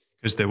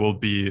 because there will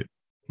be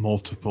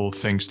multiple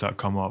things that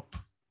come up.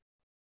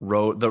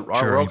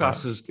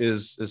 Rokas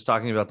is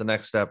talking about the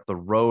next step, the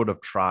road of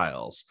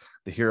trials.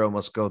 The hero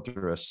must go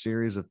through a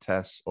series of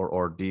tests or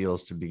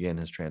ordeals to begin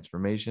his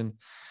transformation.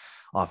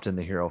 Often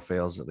the hero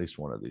fails at least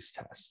one of these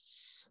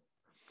tests.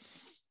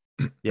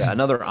 Yeah,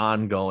 another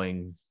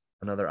ongoing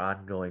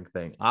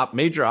thing.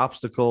 Major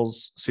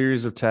obstacles,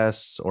 series of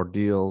tests,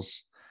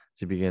 ordeals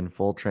to begin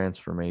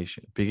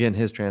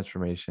his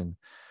transformation.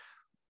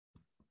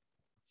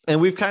 And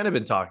we've kind of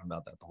been talking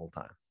about that the whole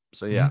time.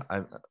 So yeah,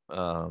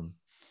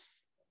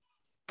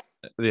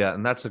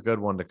 and that's a good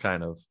one to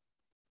kind of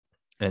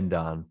end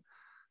on,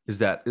 is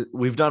that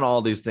we've done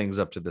all these things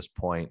up to this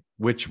point,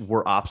 which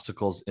were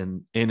obstacles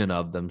in and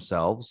of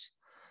themselves.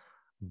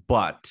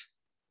 But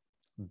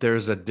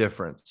there's a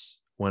difference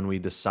when we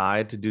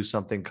decide to do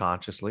something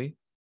consciously.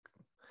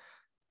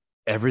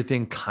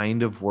 Everything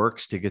kind of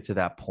works to get to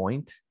that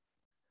point,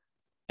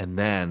 and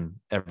then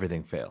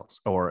everything fails,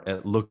 or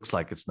it looks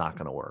like it's not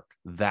going to work.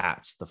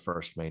 That's the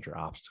first major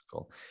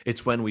obstacle.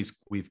 It's when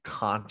we've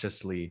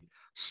consciously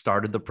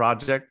started the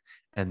project,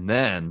 and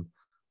then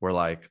we're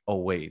like, oh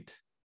wait,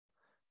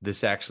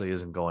 this actually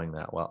isn't going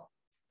that well.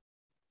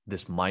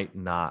 This might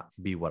not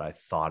be what I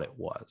thought it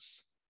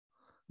was.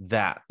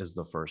 That is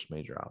the first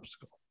major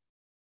obstacle.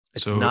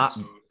 It's not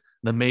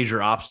the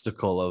major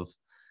obstacle of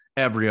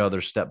every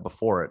other step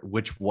before it,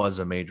 which was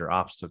a major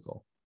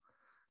obstacle.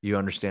 You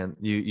understand?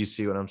 You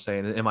see what I'm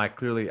saying? Am I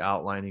clearly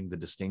outlining the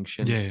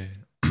distinction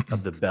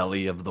of the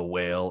belly of the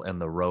whale and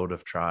the road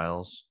of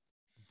trials?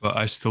 But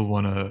I still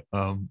want to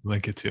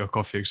link it to your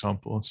coffee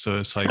example. So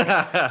it's like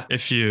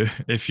if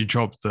you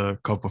drop the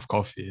cup of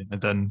coffee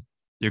and then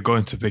you're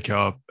going to pick it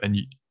up and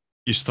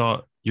you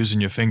start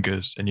using your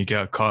fingers and you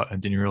get a cut,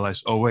 and then you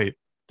realize, oh wait,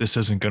 this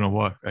isn't going to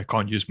work. I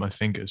can't use my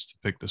fingers to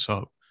pick this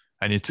up.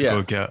 I need to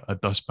go get a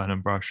dustpan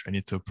and brush. I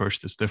need to approach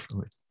this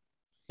differently.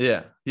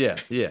 Yeah.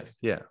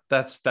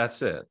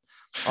 That's it.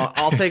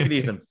 I'll take it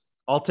even.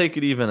 I'll take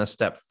it even a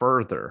step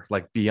further,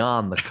 like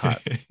beyond the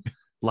cut.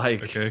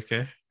 Like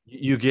Okay.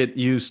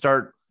 you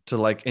start to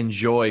like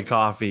enjoy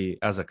coffee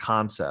as a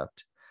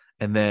concept,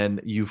 and then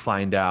you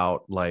find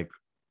out like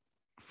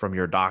from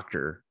your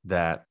doctor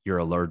that you're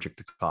allergic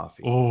to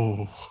coffee.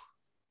 Oh.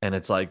 And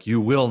it's like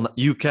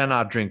you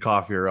cannot drink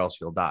coffee or else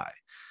you'll die.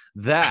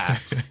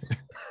 That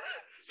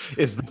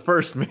is the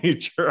first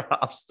major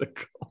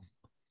obstacle.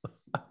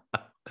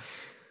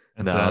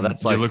 And No, then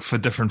that's you like, look for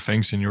different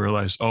things and you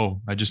realize,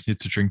 oh, I just need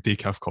to drink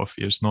decaf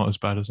coffee. It's not as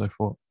bad as I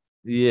thought.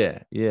 yeah,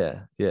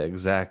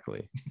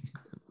 exactly.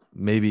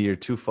 Maybe you're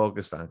too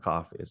focused on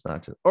coffee. It's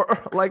not just,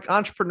 or like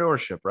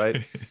entrepreneurship, right?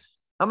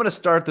 I'm going to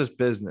start this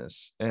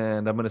business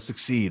and I'm going to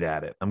succeed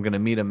at it. I'm going to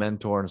meet a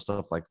mentor and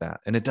stuff like that.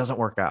 And it doesn't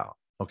work out.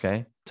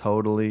 Okay.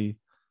 Totally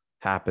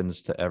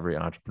happens to every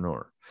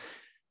entrepreneur.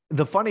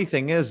 The funny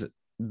thing is,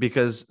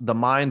 because the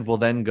mind will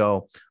then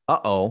go,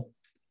 uh-oh,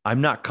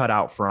 I'm not cut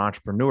out for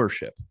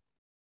entrepreneurship.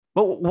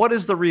 But what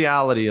is the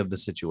reality of the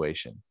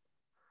situation?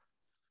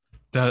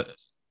 That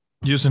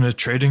using a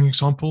trading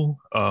example,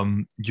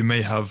 you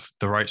may have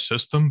the right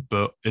system,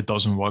 but it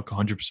doesn't work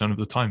 100% of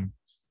the time.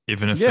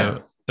 Even if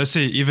let's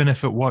say, even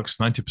if it works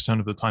 90%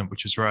 of the time,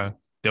 which is rare,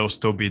 there'll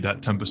still be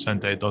that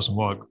 10% that it doesn't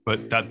work.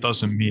 But that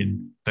doesn't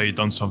mean that you've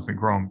done something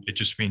wrong. It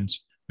just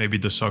means maybe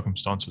the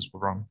circumstances were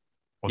wrong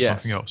or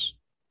something else.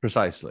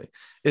 Precisely.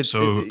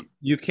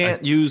 You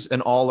can't use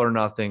an all or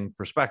nothing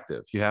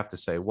perspective. You have to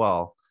say,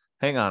 well,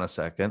 hang on a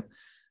second.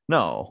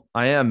 No,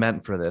 I am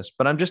meant for this,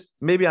 but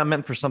maybe I'm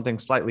meant for something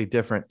slightly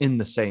different in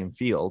the same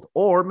field,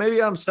 or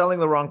maybe I'm selling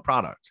the wrong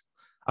product.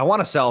 I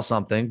want to sell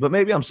something, but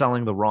maybe I'm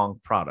selling the wrong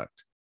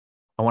product.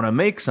 I want to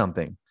make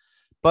something,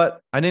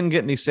 but I didn't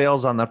get any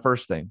sales on that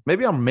first thing.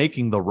 Maybe I'm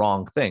making the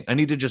wrong thing. I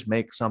need to just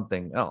make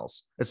something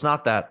else. It's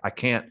not that I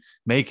can't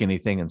make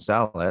anything and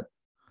sell it.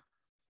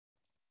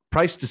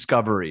 Price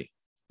discovery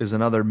is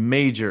another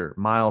major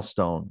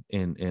milestone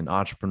in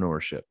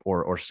entrepreneurship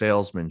or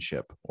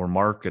salesmanship or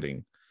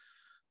marketing.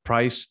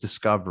 Price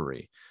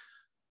discovery.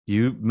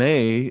 You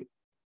may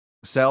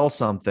sell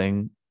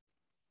something.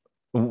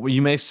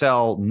 You may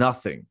sell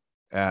nothing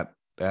at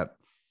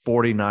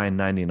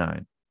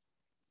 $49.99,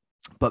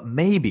 but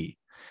maybe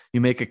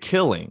you make a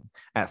killing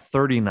at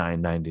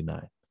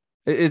 $39.99.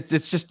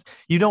 It's just,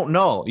 you don't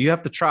know. You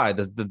have to try.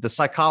 The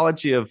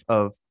psychology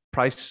of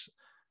price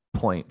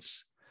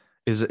points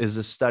is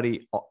a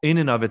study in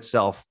and of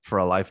itself for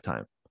a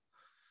lifetime.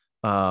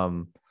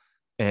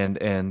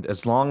 And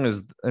as long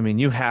as,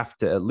 you have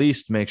to at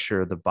least make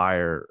sure the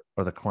buyer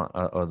or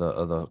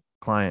the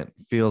client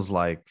feels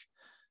like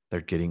they're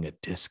getting a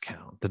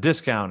discount. The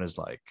discount is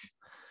like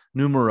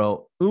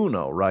numero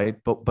uno, right?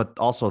 But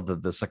also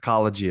the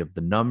psychology of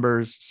the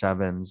numbers,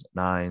 7s,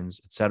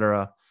 9s,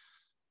 etc.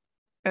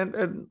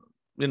 And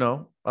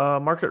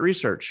market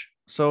research.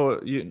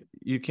 So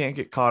you can't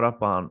get caught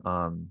up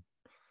on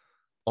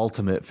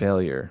ultimate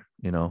failure.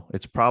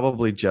 It's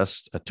probably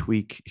just a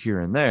tweak here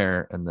and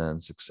there, and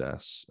then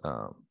success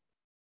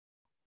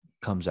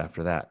comes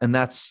after that. And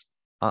that's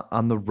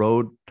on the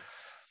road.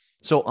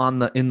 So in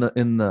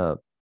the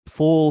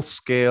full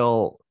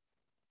scale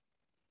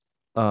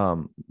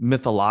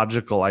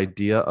mythological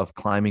idea of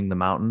climbing the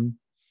mountain,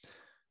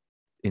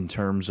 in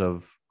terms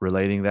of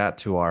relating that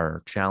to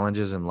our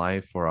challenges in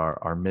life or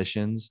our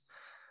missions,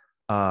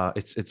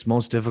 it's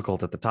most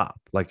difficult at the top.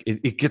 Like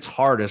it gets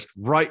hardest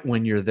right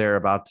when you're there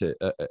about to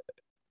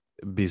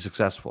be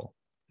successful,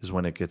 is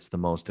when it gets the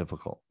most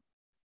difficult.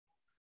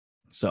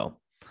 So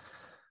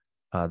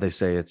they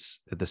say it's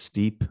the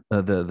steep,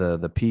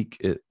 the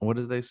peak. What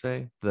did they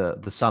say?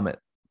 The summit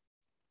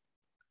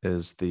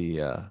is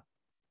the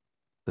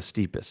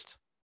steepest.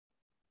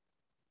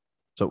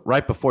 So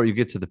right before you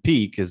get to the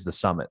peak is the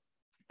summit,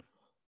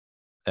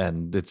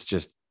 and it's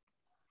just,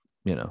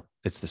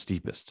 it's the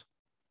steepest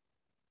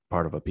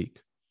part of a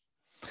peak.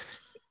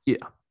 Yeah.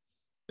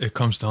 It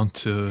comes down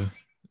to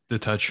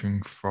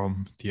detaching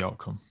from the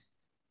outcome,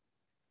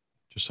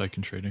 just like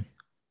in trading.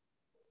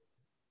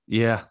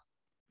 Yeah.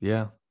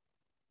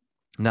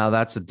 Now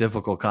that's a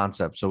difficult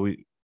concept. So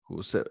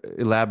we'll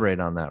elaborate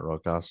on that,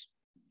 Rokas.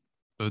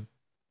 But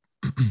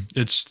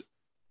it's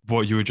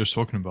what you were just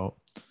talking about.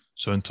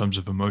 So in terms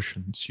of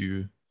emotions,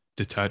 you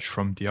detach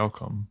from the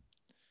outcome.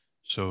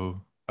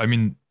 So,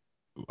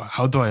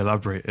 how do I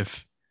elaborate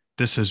if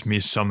this is me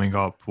summing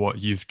up what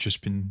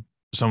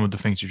some of the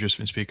things you've just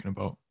been speaking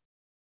about?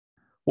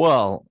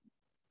 Well,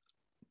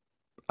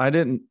 I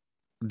didn't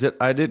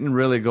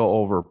really go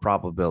over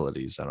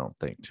probabilities, I don't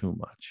think, too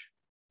much.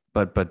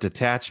 But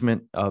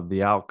detachment of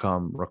the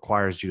outcome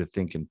requires you to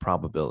think in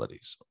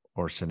probabilities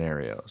or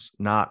scenarios,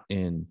 not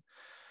in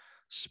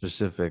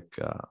specific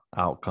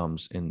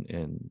outcomes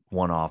in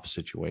one-off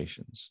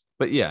situations.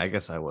 But yeah, I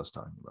guess I was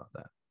talking about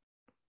that.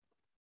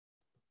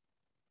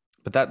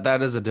 But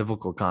that is a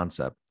difficult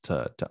concept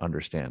to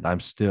understand. I'm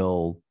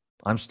still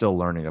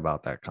learning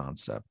about that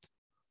concept.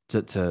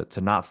 To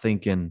not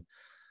think in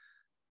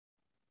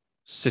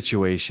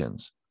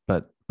situations,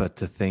 but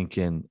to think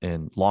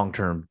in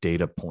long-term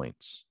data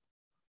points.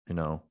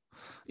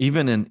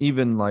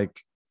 Even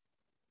like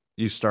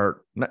you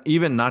start,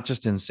 even not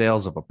just in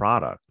sales of a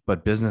product,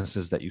 but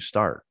businesses that you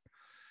start.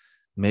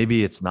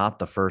 Maybe it's not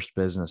the first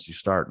business you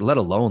start, let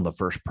alone the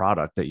first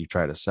product that you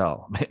try to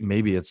sell.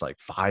 Maybe it's like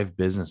 5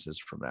 businesses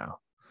from now.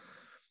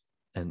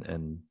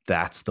 And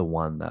that's the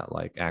one that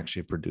like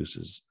actually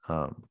produces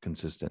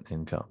consistent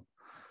income.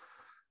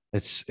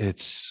 It's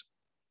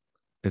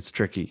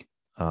tricky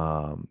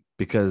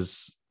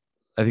because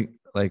I think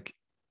like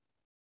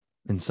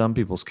in some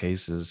people's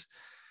cases,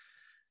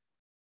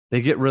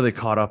 they get really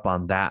caught up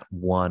on that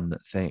one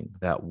thing,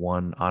 that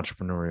one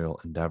entrepreneurial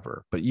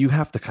endeavor. But you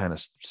have to kind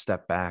of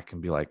step back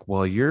and be like,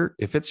 well,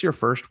 if it's your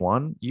first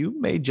one,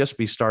 you may just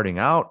be starting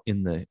out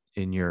in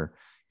your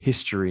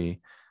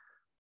history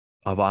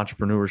of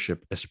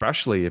entrepreneurship,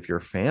 especially if your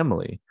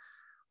family,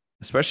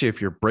 especially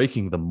if you're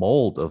breaking the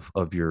mold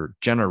of your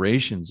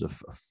generations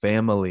of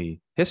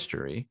family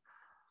history.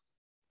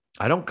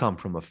 I don't come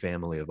from a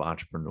family of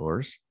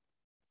entrepreneurs.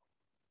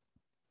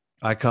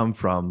 I come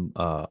from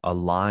a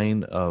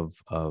line of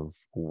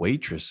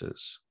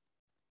waitresses,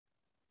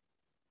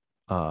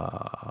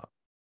 a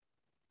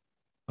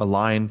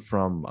line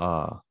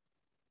from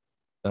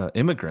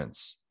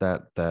immigrants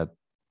that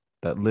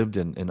lived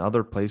in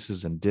other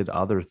places and did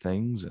other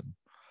things, and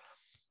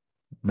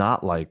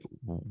not like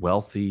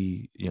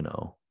wealthy,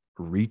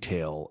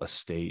 retail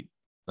estate,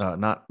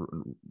 not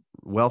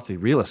wealthy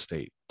real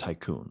estate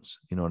tycoons.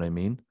 You know what I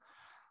mean?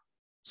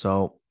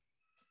 So,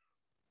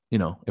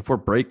 if we're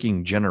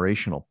breaking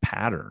generational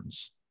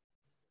patterns,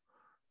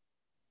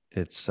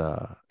 it's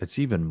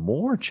even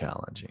more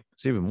challenging.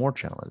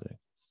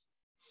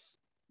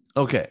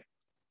 Okay.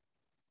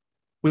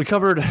 We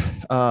covered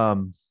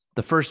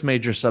the first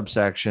major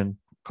subsection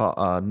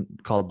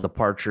called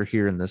departure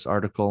here in this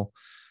article.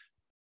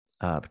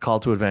 The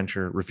call to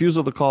adventure,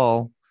 refusal to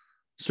call,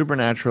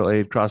 supernatural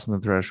aid, crossing the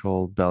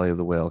threshold, belly of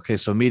the whale. Okay,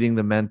 so meeting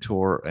the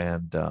mentor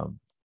and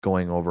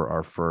going over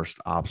our first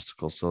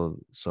obstacle.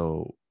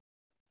 So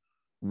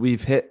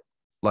we've hit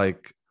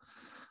like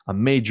a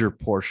major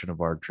portion of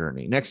our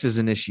journey. Next is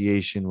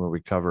initiation, where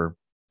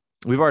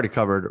we've already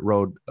covered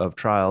road of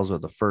trials, or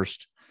the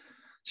first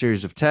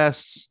series of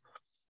tests.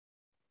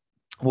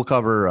 We'll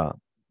cover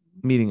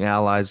meeting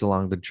allies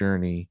along the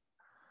journey,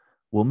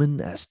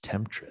 woman as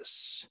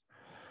temptress,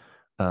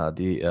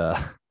 the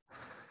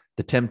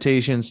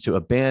temptations to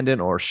abandon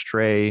or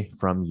stray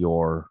from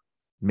your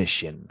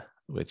mission,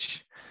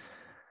 which,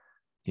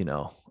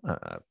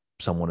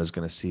 someone is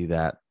going to see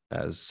that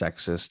as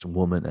sexist,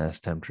 woman as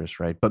temptress,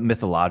 right? But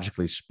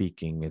mythologically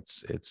speaking,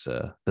 it's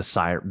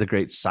the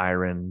great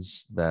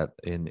sirens that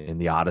in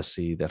the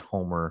Odyssey that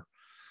Homer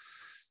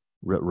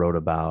wrote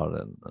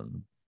about,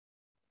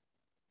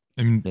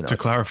 and to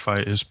clarify,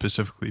 it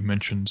specifically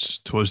mentions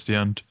towards the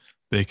end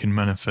they can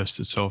manifest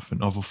itself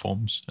in other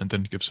forms, and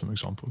then give some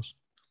examples.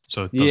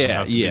 So it doesn't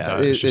have to be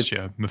that. It's just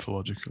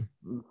mythologically.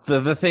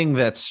 The thing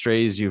that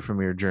strays you from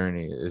your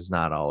journey is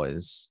not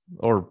always,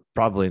 or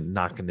probably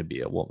not going to be,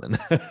 a woman.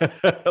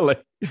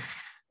 Like,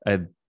 I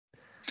don't.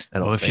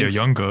 Well, if you're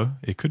younger,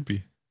 it could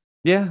be.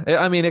 Yeah,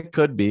 I mean, it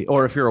could be.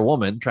 Or if you're a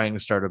woman trying to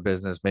start a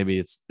business, maybe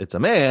it's a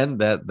man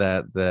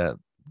that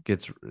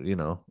gets,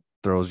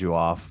 throws you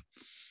off,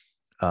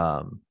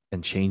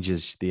 and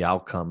changes the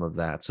outcome of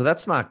that. So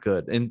that's not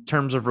good in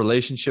terms of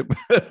relationship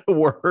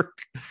work.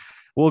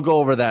 We'll go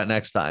over that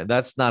next time.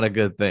 That's not a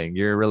good thing.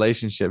 Your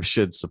relationship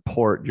should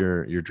support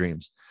your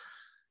dreams.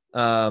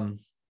 Atonement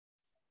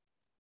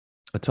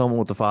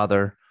with the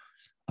Father,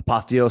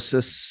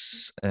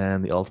 apotheosis,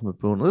 and the ultimate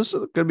boon. This is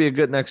going to be a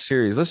good next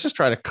series. Let's just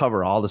try to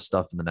cover all the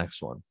stuff in the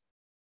next one.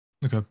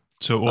 Okay.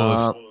 So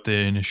all of the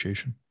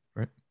initiation,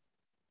 right?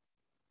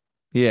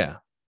 Yeah.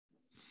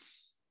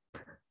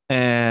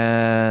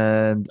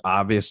 And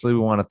obviously, we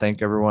want to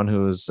thank everyone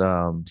who is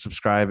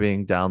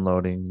subscribing,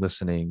 downloading,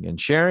 listening, and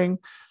sharing.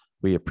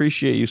 We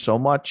appreciate you so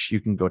much.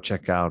 You can go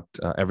check out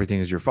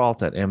Everything Is Your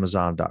Fault at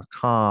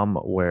Amazon.com,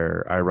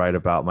 where I write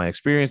about my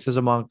experience as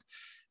a monk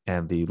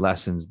and the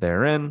lessons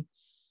therein.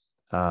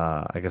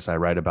 I guess I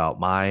write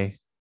about my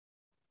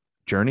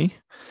journey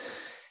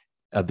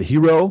of the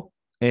hero.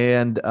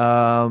 And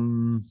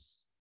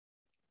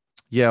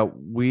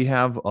we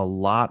have a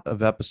lot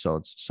of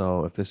episodes.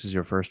 So if this is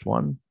your first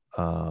one,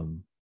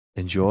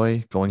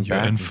 enjoy going You're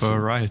back. in for a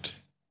ride.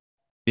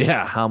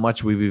 Yeah, how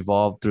much we've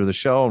evolved through the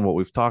show and what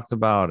we've talked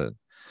about. And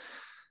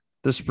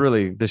this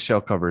show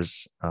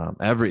covers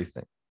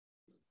everything.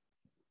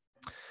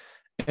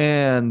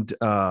 And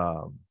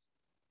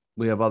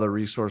we have other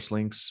resource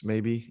links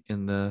maybe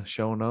in the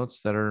show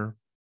notes that are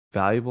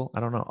valuable. I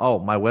don't know. Oh,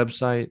 my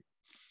website.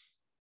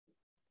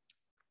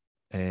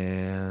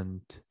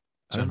 And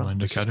Zen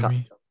Mind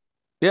Academy.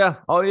 Yeah.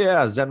 Oh,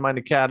 yeah. Zen Mind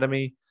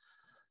Academy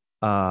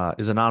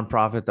is a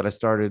nonprofit that I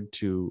started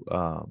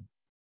to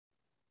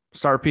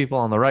start people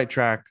on the right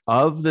track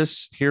of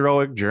this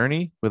heroic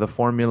journey with a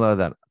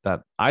formula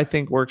that I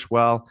think works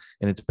well.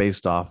 And it's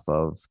based off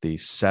of the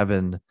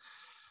 7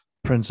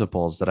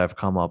 principles that I've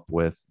come up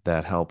with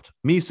that helped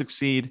me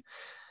succeed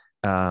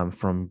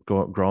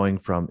growing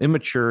from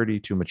immaturity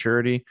to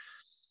maturity.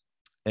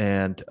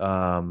 And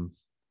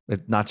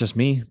not just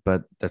me,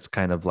 but that's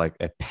kind of like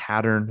a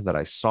pattern that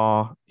I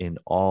saw in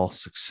all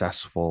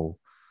successful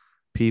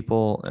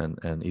people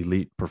and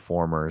elite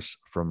performers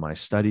from my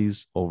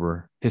studies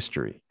over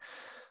history.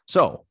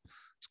 So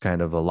it's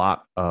kind of a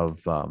lot of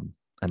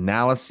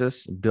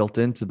analysis built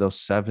into those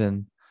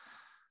 7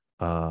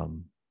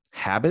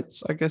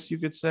 habits, I guess you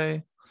could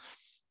say,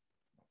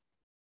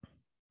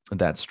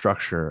 that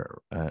structure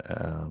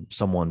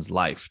someone's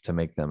life to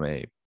make them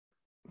a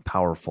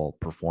powerful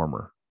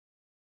performer.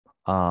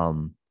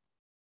 And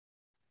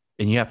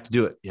you have to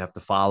do it. You have to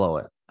follow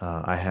it.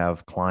 I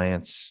have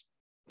clients.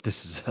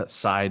 This is a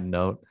side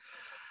note.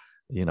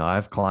 I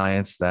have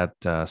clients that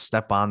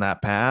step on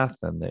that path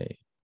and they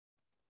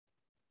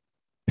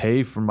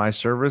pay for my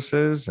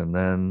services, and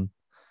then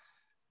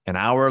an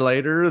hour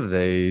later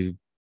they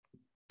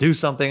do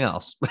something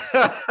else.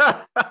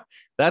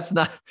 That's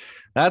not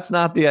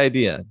the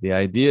idea. The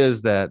idea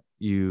is that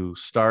you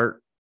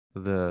start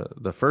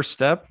the first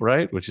step,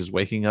 right, which is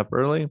waking up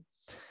early,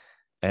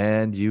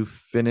 and you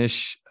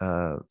finish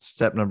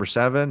step number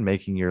 7,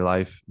 making your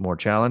life more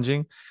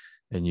challenging,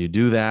 and you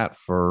do that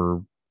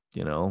for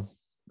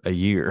a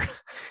year,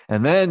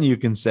 and then you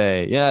can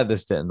say, yeah,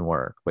 this didn't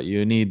work, but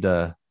you need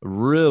to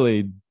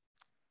really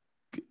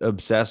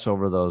obsess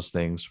over those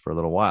things for a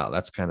little while.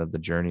 That's kind of the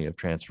journey of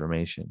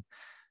transformation.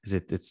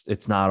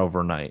 It's not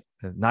overnight,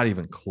 not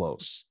even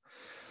close.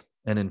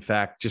 And in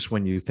fact, just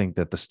when you think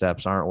that the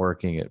steps aren't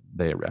working,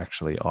 they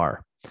actually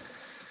are.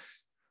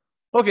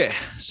 Okay,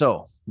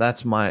 so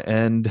that's my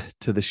end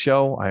to the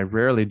show. I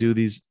rarely do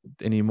these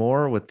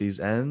anymore with these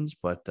ends,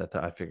 but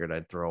I figured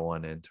I'd throw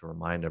one in to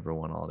remind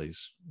everyone all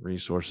these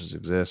resources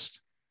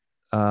exist.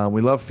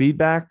 We love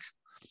feedback,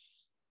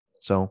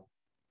 so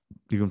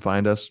you can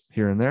find us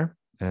here and there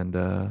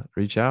and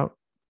reach out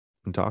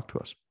and talk to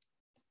us.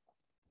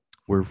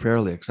 We're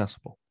fairly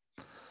accessible.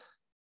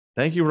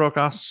 Thank you,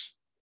 Rokas.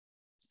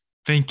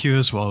 Thank you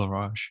as well,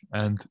 Raj.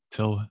 And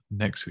till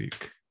next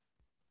week.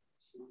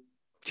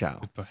 Ciao.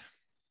 Goodbye.